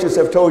situations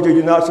have told you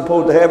you're not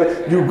supposed to have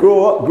it. You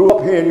grew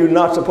up here and you're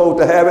not supposed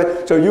to have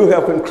it. So you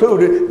have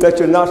concluded that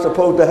you're not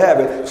supposed to have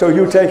it. So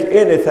you take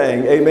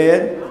anything,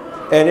 amen,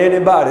 and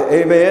anybody,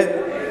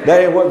 amen.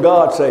 That ain't what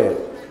God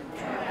said.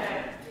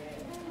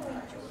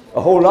 A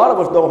whole lot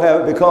of us don't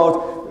have it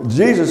because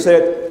Jesus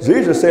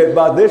said,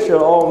 by this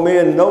shall all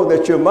men know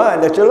that you're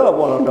mine, that you love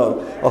one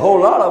another. A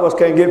whole lot of us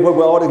can't get what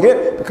we ought to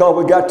get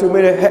because we got too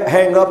many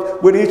hang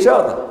up with each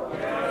other.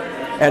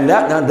 And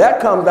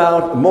that comes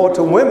down more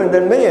to women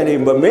than men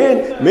even. But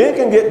men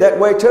can get that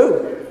way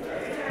too.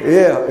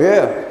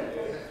 Yeah.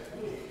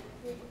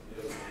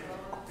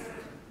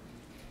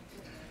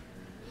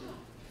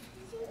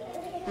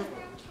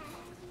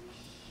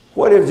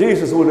 What if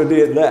Jesus would have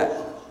did that?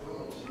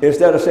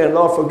 Instead of saying,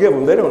 Lord, forgive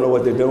them. They don't know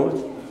what they're doing.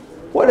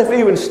 What if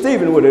even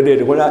Stephen would have did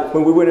it?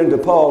 When we went into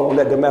Paul on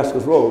that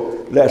Damascus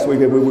road last week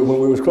when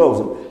we was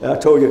closing, and I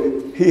told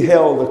you, he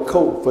held the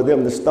coat for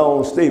them to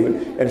stone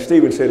Stephen, and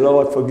Stephen said,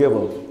 Lord, forgive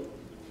them.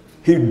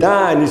 He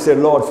died and he said,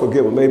 Lord,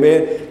 forgive them.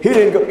 Amen. He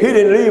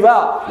didn't leave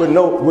out with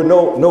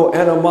no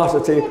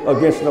animosity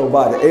against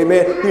nobody.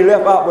 Amen. He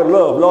left out with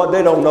love. Lord,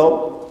 they don't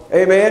know.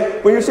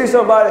 Amen. When you see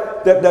somebody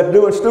that's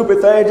doing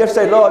stupid things, just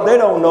say, Lord, they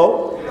don't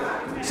know.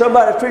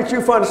 Somebody treats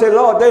you funny, say,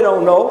 Lord, they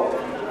don't know.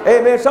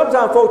 Amen.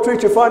 Sometimes folks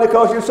treat you funny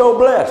because you're so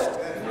blessed.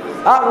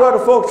 I'd rather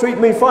folks treat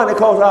me funny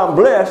because I'm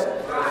blessed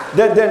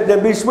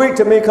than be sweet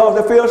to me because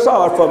they feel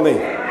sorry for me.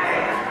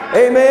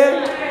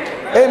 Amen.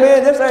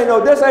 Amen.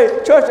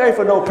 Church ain't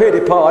for no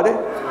pity party.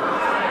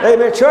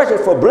 Amen. Church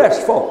is for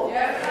blessed folk.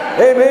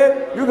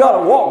 Amen. You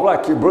got to walk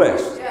like you're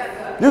blessed.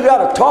 You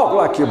got to talk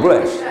like you're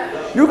blessed.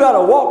 You got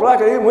to walk like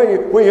it even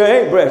when you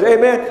ain't blessed.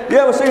 Amen. You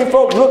ever seen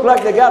folks look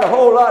like they got a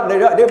whole lot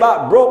and they're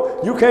about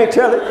broke? You can't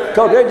tell it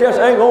because they just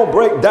ain't going to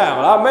break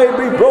down. I may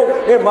be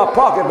broke in my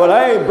pocket, but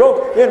I ain't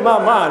broke in my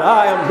mind.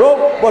 I am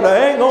broke, but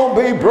I ain't going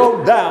to be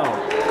broke down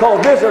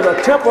because this is a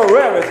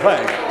temporary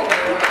thing.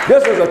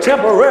 This is a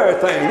temporary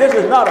thing. This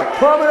is not a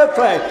permanent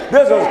thing.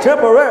 This is a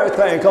temporary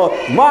thing because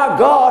my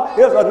God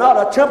is not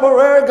a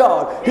temporary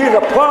God. He's a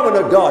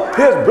permanent God.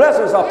 His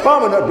blessings are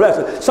permanent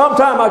blessings.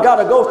 Sometimes I got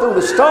to go through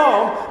the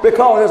storm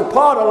because it's a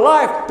part of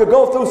life to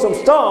go through some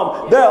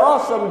storm. There are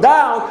some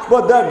downs,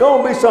 but there are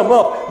going to be some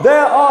up.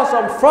 There are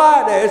some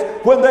Fridays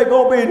when they're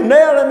going to be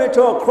nailing me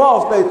to a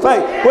cross, they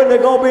think, when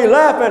they're going to be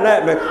laughing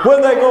at me,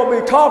 when they're going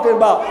to be talking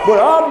about, but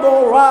I'm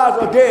going to rise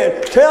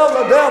again. Tell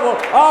the devil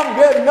I'm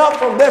getting up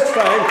from this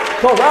thing.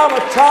 Because I'm a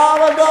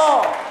child of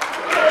God.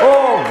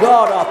 Oh,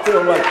 God, I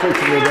feel like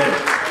preaching today.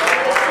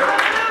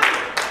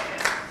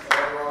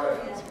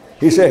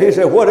 He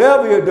said,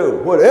 whatever you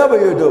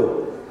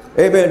do,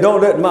 amen,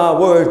 don't let my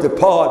words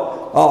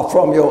depart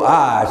from your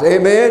eyes.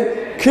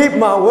 Amen. Keep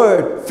my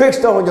word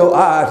fixed on your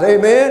eyes.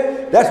 Amen.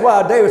 That's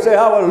why David said,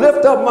 I will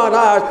lift up mine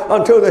eyes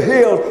unto the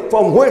hills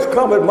from whence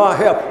cometh my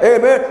help.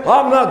 Amen.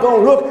 I'm not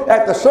going to look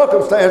at the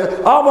circumstances.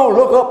 I'm going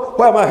to look up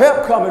where my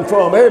help coming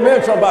from.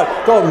 Amen, somebody.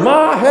 Because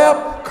my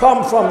help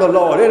comes from the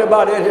Lord.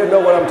 Anybody in here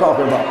know what I'm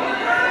talking about?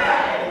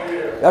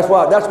 That's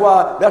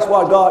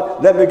why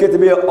God let me get to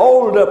be an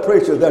older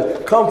preacher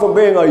that come from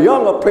being a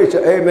younger preacher,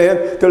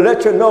 amen, to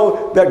let you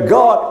know that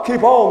God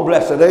keep on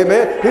blessing,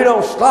 amen. He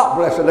don't stop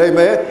blessing,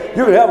 amen.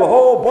 You can have a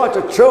whole bunch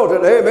of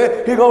children,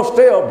 amen. He gonna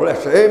still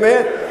bless you,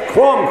 amen.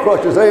 Crumb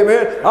crushers,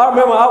 amen. I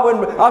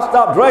remember I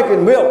stopped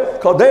drinking milk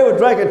because they were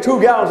drinking 2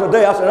 gallons a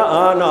day. I said, no,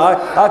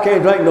 I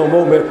can't drink no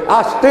more milk.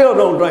 I still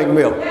don't drink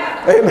milk,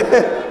 amen.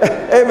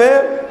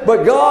 Amen.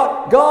 But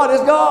God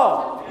is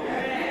God.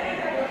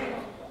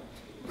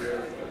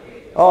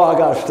 Oh, I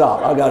got to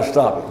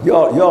stop it.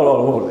 Y'all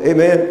all over.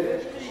 Amen.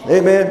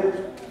 Amen.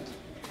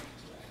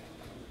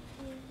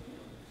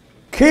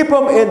 Keep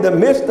them in the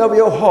midst of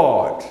your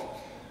heart.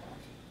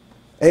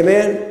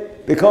 Amen.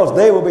 Because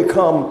they will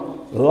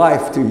become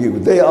life to you.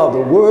 They are the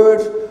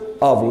words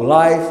of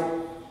life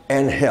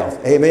and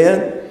health.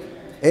 Amen.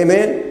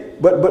 Amen.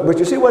 But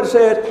you see what it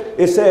says?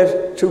 It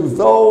says to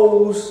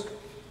those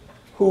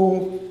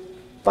who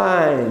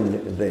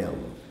find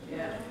them.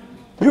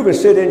 You can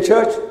sit in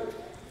church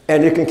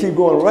and it can keep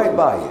going right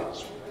by you.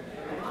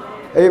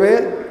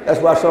 Amen? That's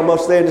why some of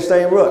us stay in the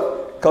same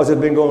rut, because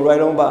it's been going right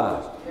on by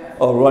us.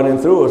 or running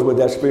through us with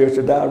that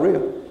spiritual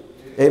diarrhea.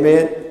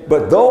 Amen.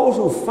 But those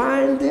who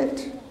find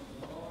it,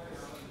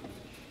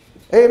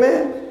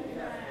 amen,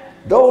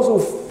 those who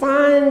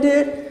find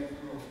it,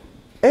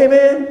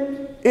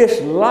 amen,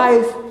 it's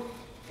life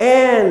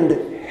and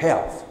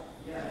health.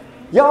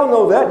 Y'all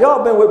know that.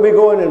 Y'all been with me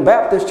going in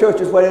Baptist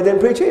churches where they didn't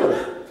preach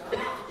healing.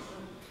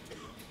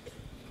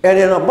 And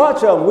in a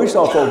bunch of them, we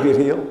saw folk get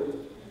healed.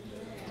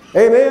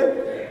 Amen.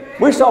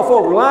 We saw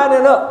folk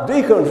lining up,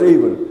 deacons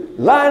even,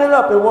 lining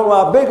up in one of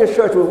our biggest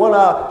churches with one of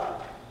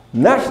our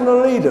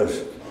national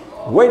leaders,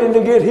 waiting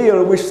to get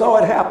healed. And we saw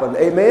it happen.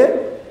 Amen.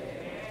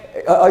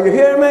 Are you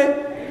hearing me?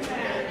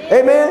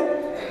 Amen.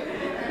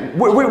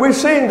 We've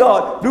seen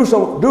God do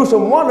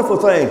some wonderful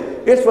things.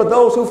 It's for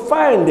those who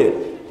find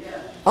it.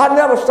 I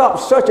never stopped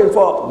searching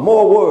for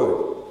more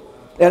word.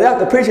 And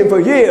after preaching for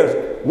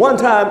years, one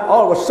time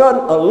all of a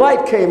sudden a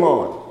light came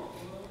on.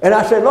 And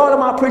I said, Lord,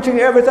 am I preaching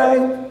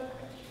everything?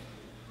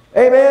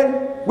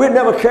 Amen. We'd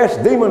never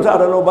cast demons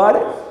out of nobody.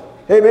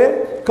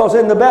 Amen. Because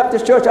in the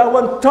Baptist church I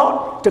wasn't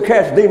taught to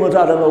cast demons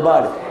out of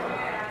nobody.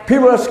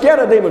 People are scared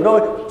of demons.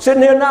 No,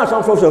 sitting here now,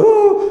 some folks say,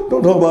 oh,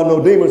 don't talk about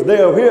no demons.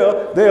 They're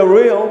here. They're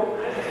real.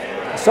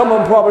 Some of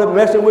them probably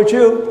messing with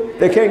you.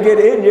 They can't get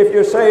in you if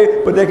you're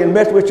saved, but they can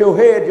mess with your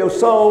head, your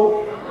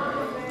soul.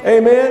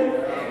 Amen.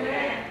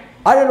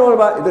 I didn't know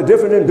about the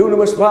difference in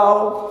dunamis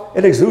power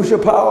and exousia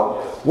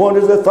power. One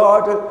is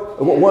authority,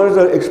 one is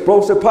the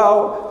explosive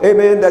power,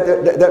 amen,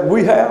 that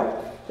we have.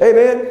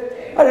 Amen.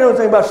 I didn't know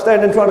anything about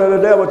standing in front of the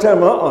devil and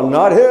telling him,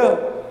 not here.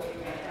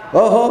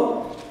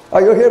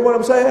 Are you hearing what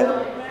I'm saying?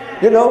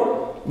 You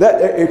know,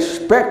 that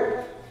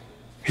expect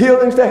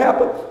healings to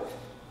happen.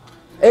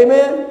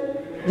 Amen.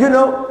 You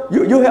know,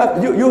 you have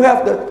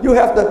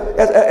to,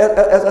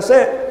 as I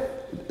said,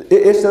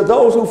 it's to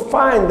those who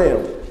find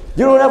them.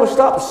 You don't ever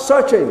stop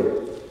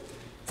searching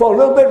for a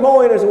little bit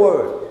more in His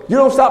Word. You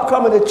don't stop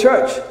coming to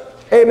church,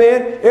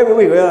 amen, every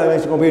week. Well,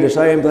 it's going to be the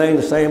same thing,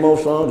 the same old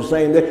song, the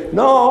same thing.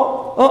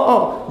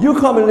 No, you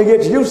coming to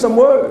get you some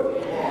Word.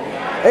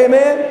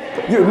 Amen.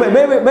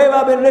 Maybe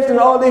I've been listening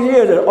all these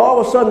years and all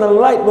of a sudden the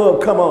light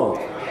bulb come on.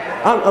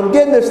 I'm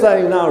getting this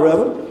thing now,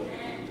 Reverend.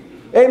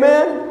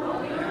 Amen.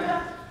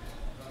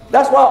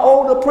 That's why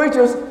older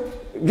preachers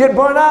get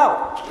burnt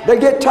out. They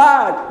get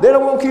tired. They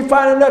don't want to keep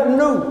finding nothing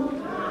new.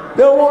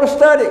 They don't want to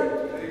study.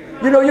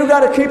 You know, you got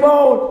to keep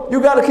on.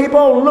 You got to keep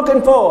on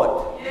looking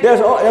for it.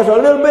 There's a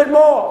little bit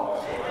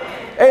more.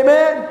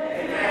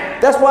 Amen.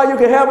 That's why you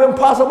can have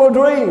impossible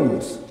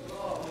dreams.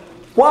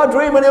 Why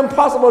dream an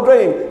impossible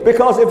dream?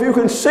 Because if you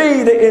can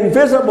see the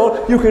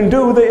invisible, you can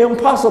do the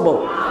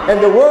impossible.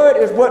 And the Word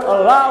is what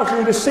allows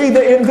you to see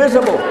the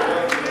invisible.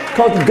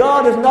 Because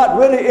God is not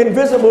really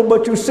invisible,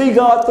 but you see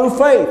God through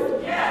faith.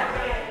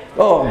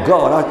 Oh,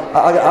 God,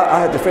 I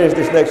have to finish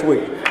this next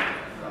week.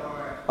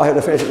 I have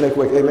to finish it next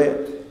week.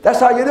 Amen. That's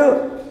how you do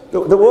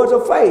it. The words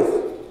of faith.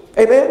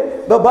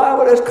 Amen. The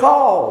Bible is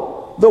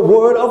called the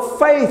word of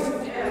faith.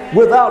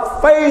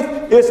 Without faith,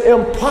 it's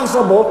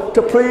impossible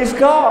to please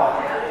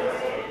God.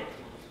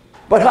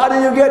 But how do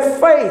you get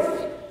faith?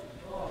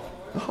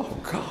 Oh,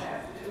 God.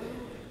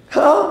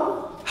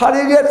 Huh? How do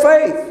you get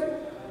faith?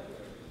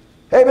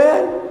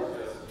 Amen.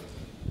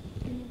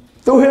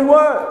 Through His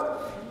Word.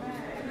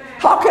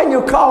 How can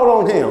you call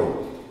on Him?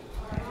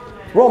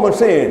 Romans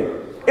saying,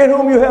 in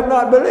whom you have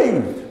not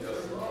believed.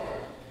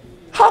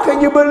 How can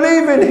you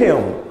believe in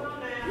Him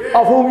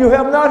of whom you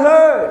have not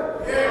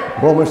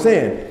heard? Romans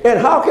saying, and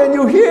how can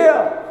you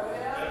hear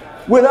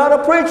without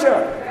a preacher?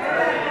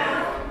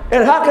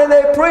 And how can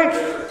they preach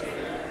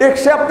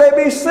except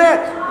they be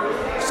sent?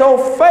 So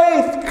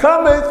faith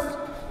cometh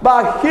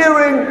by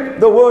hearing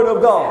the Word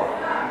of God.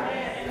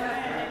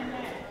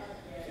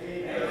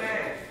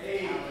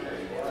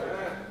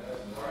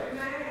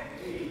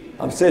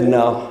 I'm sitting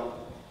now.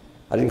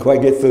 I didn't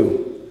quite get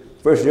through.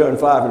 1 John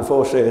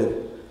 5:4 says,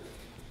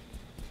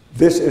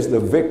 this is the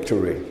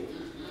victory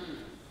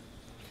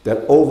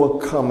that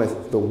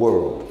overcometh the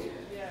world,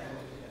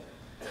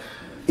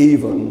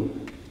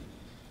 even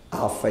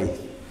our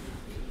faith.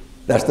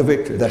 That's the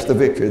victory. That's the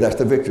victory. That's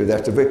the victory.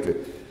 That's the victory.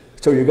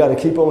 So you got to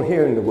keep on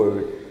hearing the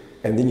Word,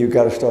 and then you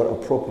got to start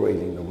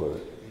appropriating the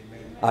Word.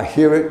 I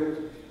hear it.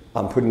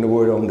 I'm putting the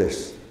Word on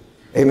this.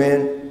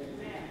 Amen.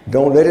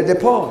 Don't let it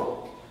depart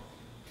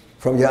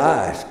from your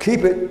eyes.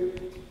 Keep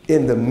it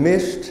in the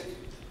midst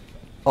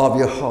of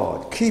your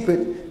heart. Keep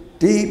it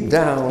deep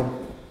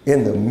down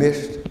in the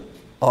midst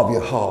of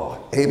your heart.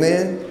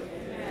 Amen?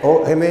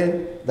 Oh,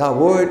 amen. Thy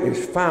word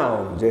is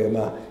found,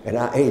 Jeremiah, and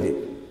I ate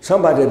it.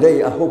 Somebody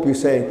today, I hope you're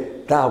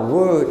saying, thy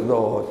word,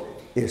 Lord,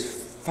 is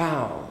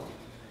found,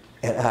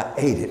 and I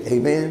ate it.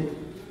 Amen?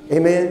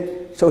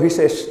 Amen? So he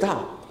says,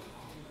 stop.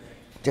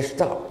 Just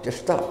stop. Just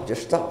stop.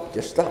 Just stop.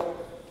 Just stop.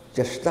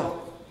 Just stop.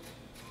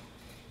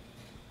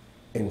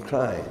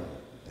 Incline,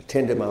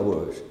 attend to my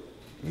words.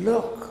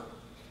 Look,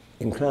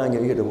 incline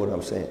your ear to what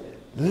I'm saying.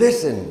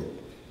 Listen,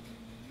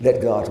 let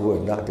God's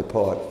word not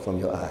depart from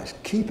your eyes.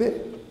 Keep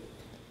it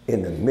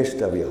in the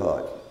midst of your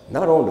heart.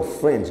 Not on the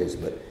fringes,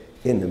 but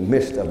in the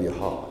midst of your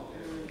heart,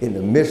 in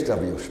the midst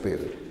of your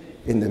spirit.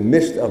 in the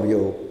midst of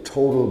your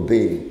total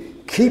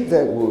being. Keep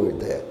that word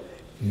there.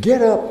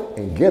 Get up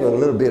and get a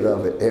little bit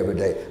of it every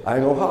day. I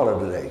ain't gonna holler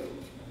today.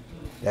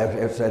 There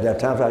are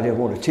times I just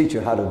want to teach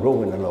you how to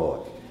grow in the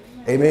Lord.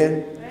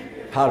 Amen?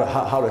 How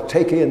to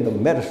take in the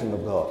medicine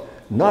of God.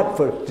 Not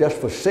just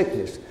for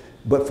sickness,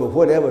 but for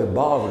whatever is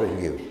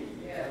bothering you.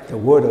 The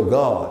Word of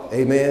God,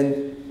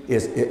 amen,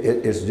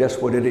 is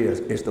just what it is.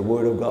 It's the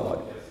Word of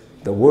God.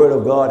 The Word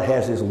of God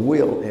has His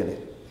will in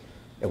it.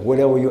 And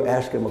whatever you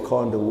ask Him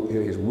according to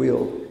His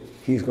will,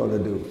 He's going to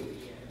do.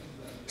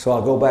 So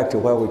I'll go back to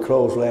where we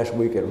closed last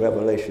week at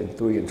Revelation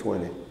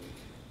 3:20.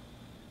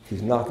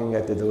 He's knocking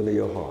at the door of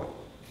your heart.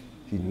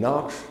 He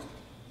knocks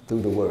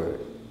through the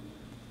Word.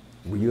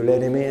 Will you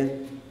let Him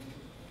in?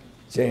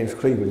 James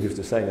Cleveland used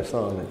to sing a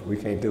song, and we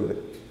can't do it.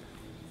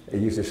 He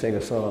used to sing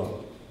a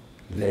song,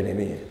 Let Him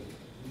In.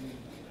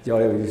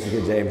 Y'all ever used to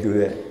hear James do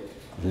that?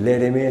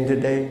 Let Him in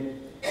today.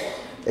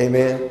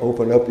 Amen.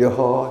 Open up your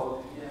heart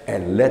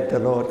and let the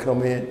Lord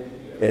come in.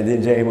 And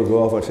then James would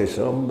go off and say,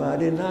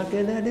 somebody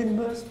knocking and it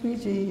must be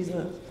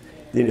Jesus.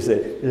 Then he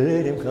said,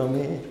 let Him come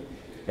in.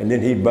 And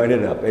then he'd burn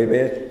it up.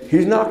 Amen.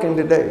 He's knocking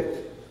today.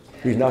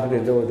 He's knocking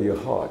at the door of your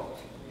heart.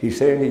 He's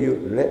saying to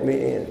you, let me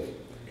in.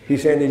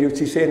 He's saying to you,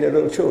 he's saying to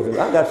little children,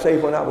 I got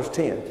saved when I was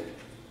 10.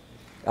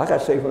 I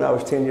got saved when I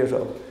was 10 years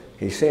old.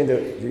 He's saying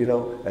to, you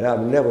know, and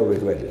I've never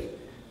regretted it.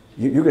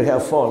 You can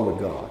have fun with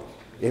God.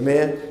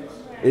 Amen.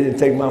 It didn't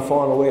take my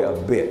fun away a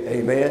bit.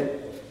 Amen.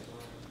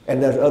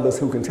 And there's others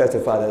who can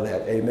testify to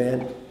that.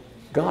 Amen.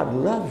 God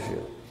loves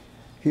you.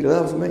 He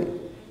loves me.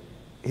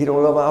 He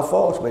don't love our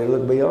faults, but He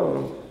look beyond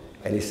them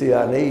and He see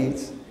our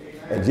needs.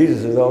 And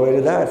Jesus has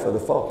already died for the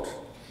faults.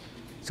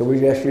 So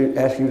we ask you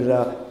to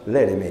now,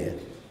 let Him in.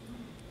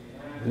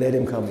 Let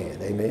Him come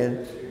in.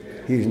 Amen.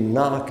 He's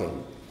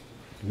knocking.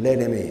 Let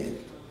Him in.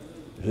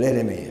 Let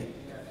Him in.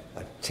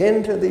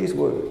 Attend to these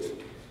words.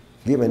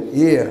 Give an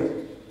ear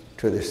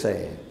to the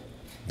saying.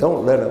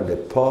 Don't let them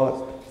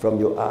depart from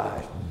your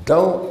eyes.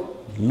 Don't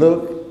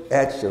look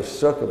at your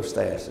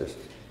circumstances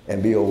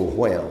and be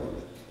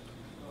overwhelmed.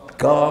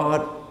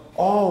 God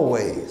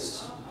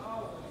always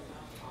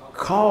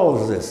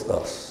causes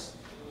us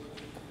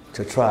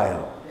to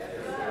triumph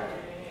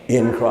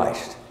in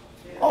Christ.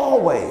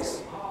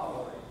 Always.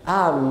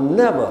 I've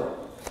never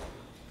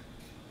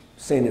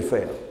seen it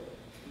fail.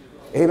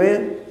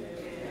 Amen?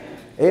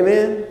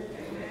 Amen?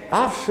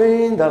 I've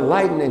seen the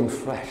lightning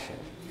flashing.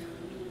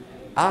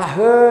 I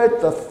heard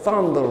the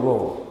thunder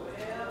roar.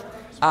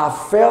 I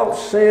felt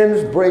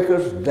sin's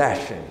breakers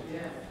dashing,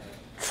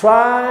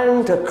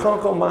 trying to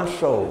conquer my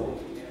soul.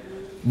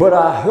 But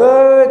I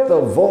heard the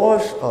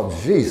voice of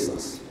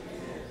Jesus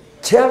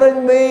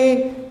telling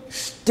me,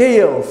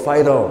 still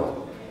fight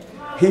on.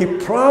 He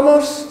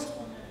promised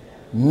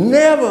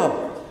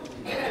never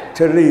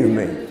to leave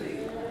me,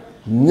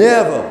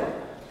 never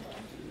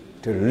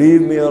to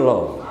leave me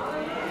alone.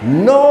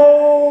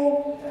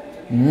 No,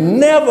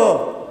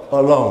 never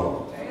alone.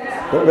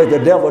 Don't let the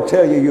devil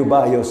tell you you're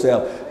by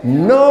yourself.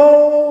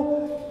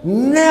 No,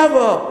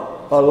 never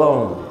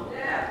alone.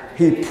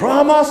 He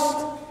promised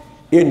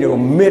in your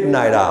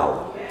midnight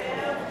hour.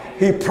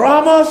 He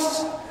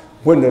promised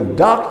when the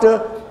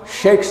doctor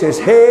shakes his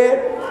head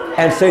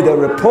and say the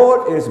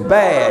report is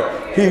bad.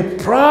 He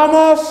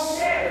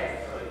promised,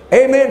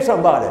 amen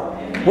somebody,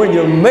 when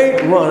your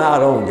mate run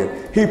out on you.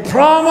 He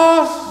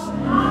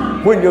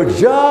promised when your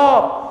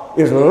job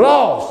is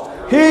lost.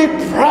 He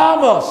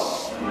promised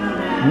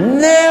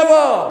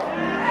never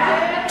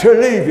to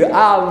leave you.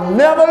 I'll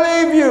never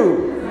leave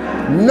you,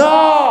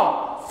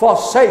 nor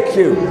forsake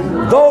you.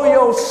 Though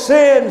your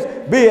sins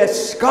be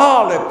as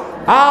scarlet,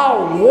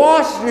 I'll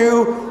wash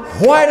you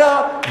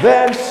whiter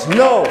than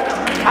snow.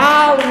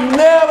 I'll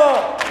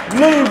never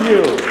leave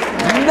you.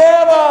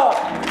 Never,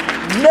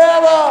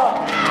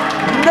 never,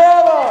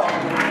 never,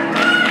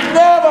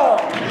 never.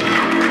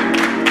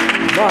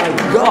 My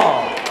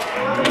God.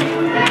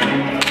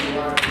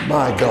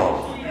 My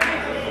God.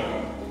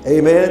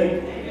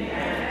 Amen.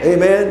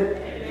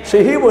 Amen.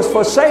 See, He was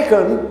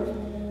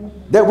forsaken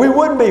that we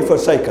wouldn't be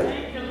forsaken.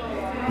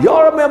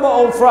 Y'all remember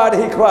on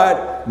Friday He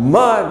cried,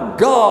 my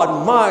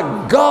God,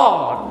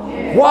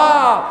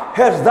 why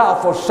hast thou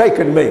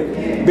forsaken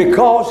me?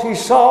 Because He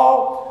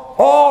saw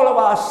all of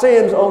our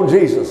sins on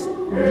Jesus.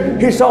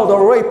 He saw the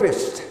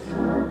rapist.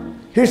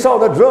 He saw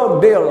the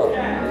drug dealer.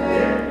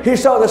 He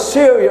saw the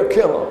serial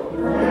killer.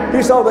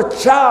 He saw the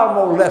child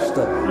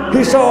molester.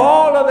 He saw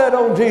all of that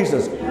on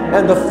Jesus.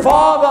 And the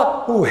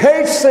Father who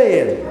hates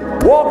sin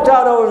walked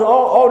out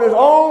on His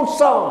own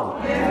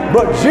Son.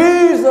 But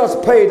Jesus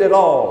paid it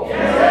all.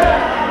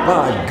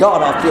 My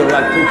God, I feel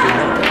like preaching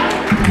now.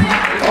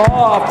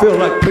 Oh, I feel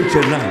like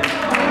preaching now.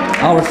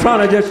 I was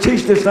trying to just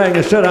teach this thing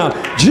and sit down.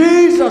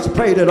 Jesus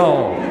paid it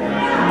all.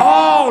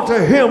 All to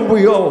Him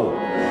we owe.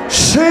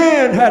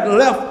 Sin had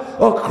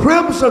left a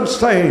crimson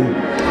stain,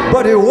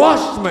 but He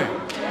washed me.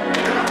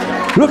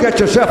 Look at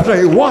yourself and say,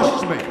 He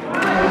washed me.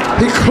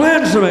 He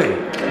cleansed me.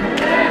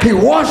 He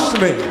washed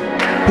me.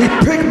 He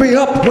picked me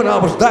up when I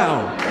was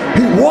down.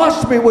 He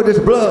washed me with His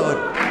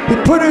blood. He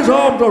put His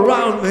arms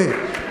around me,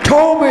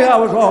 told me I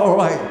was all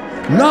right.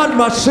 Not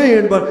my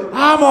sin, but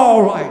I'm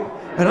all right.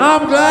 And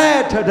I'm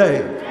glad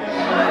today.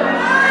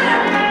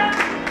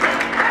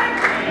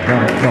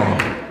 My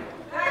God.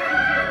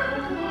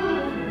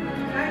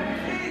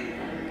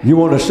 You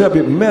want to accept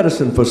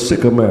medicine for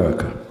sick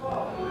America?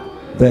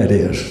 That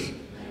is.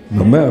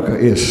 America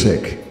is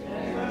sick.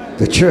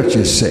 The church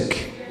is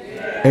sick.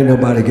 Ain't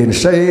nobody getting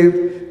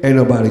saved. Ain't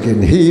nobody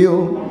getting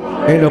healed.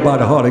 Ain't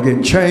nobody hardly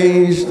getting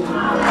changed.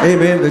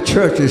 Amen. The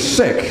church is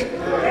sick.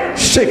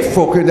 Sick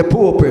folk in the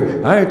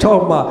pulpit. I ain't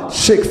talking about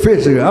sick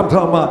physically. I'm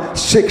talking about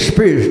sick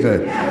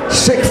spiritually.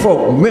 Sick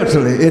folk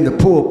mentally in the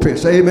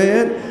pulpits.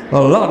 Amen. A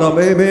lot of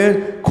them,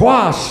 amen.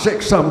 Choir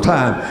sick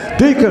sometime.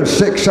 Deacon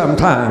sick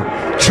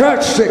sometime.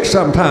 Church sick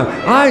sometime.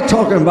 I ain't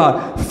talking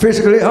about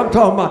physically. I'm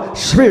talking about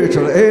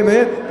spiritually.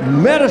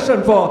 Amen.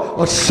 Medicine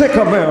for a sick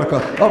America.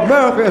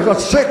 America is a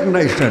sick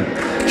nation.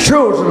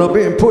 Children are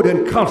being put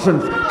in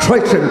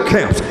concentration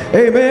camps.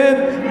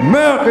 Amen.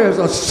 America is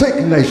a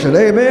sick nation.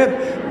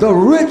 Amen. The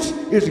rich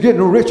is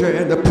getting richer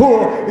and the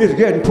poor is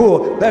getting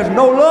poor. There's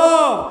no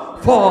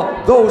love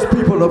for those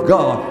people of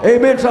God.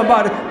 Amen,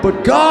 somebody.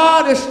 But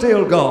God is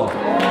still God.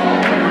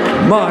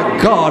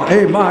 My God,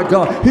 hey, my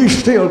God, he's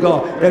still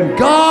God. And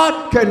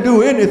God can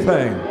do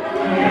anything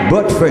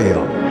but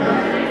fail.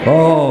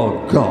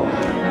 Oh, God.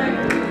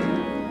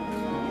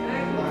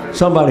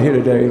 Somebody here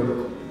today.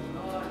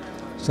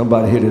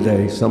 Somebody here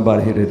today.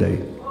 Somebody here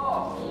today.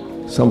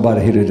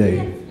 Somebody here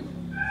today.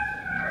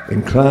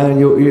 Incline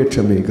your ear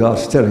to me.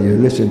 God's telling you,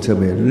 listen to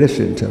me,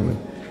 listen to me.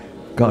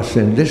 God's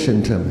saying,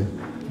 listen to me,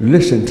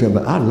 listen to me.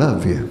 I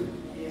love you.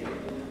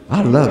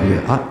 I love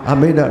you. I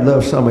may not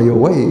love some of your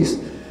ways,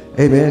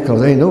 amen,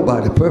 because ain't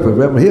nobody perfect.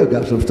 Reverend Hill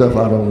got some stuff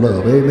I don't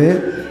love,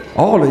 amen.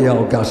 All of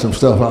y'all got some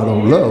stuff I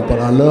don't love, but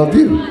I love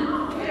you.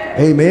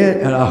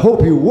 Amen. And I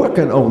hope you're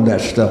working on that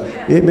stuff.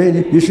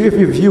 Amen. You see,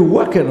 if you're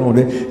working on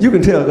it, you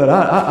can tell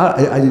God,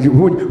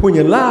 when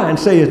you lie and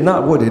say it's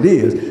not what it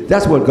is,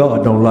 that's what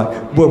God don't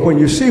like. But when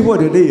you see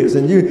what it is,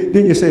 and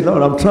then you say,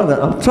 Lord, I'm trying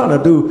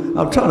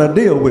to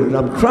deal with it.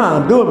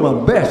 I'm doing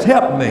my best.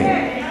 Help me.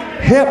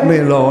 Help me,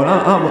 Lord.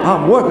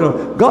 I'm working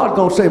on it. God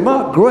gonna say,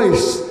 my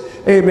grace,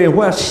 amen,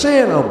 where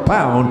sin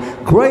abound,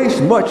 grace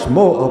much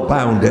more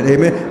abounded.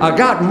 Amen. I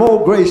got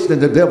more grace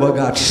than the devil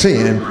got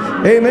sin.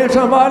 Amen,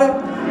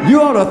 somebody? You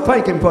ought to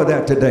thank him for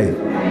that today.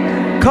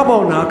 Come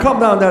on now, come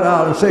down that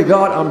aisle and say,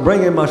 God, I'm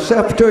bringing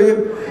myself to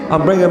you.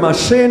 I'm bringing my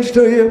sins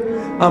to you.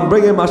 I'm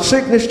bringing my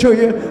sickness to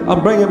you.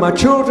 I'm bringing my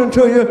children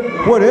to you.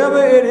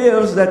 Whatever it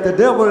is that the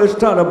devil is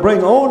trying to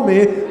bring on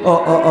me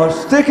or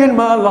stick in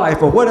my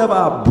life or whatever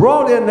I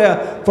brought in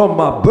there from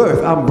my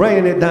birth, I'm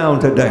bringing it down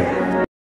today.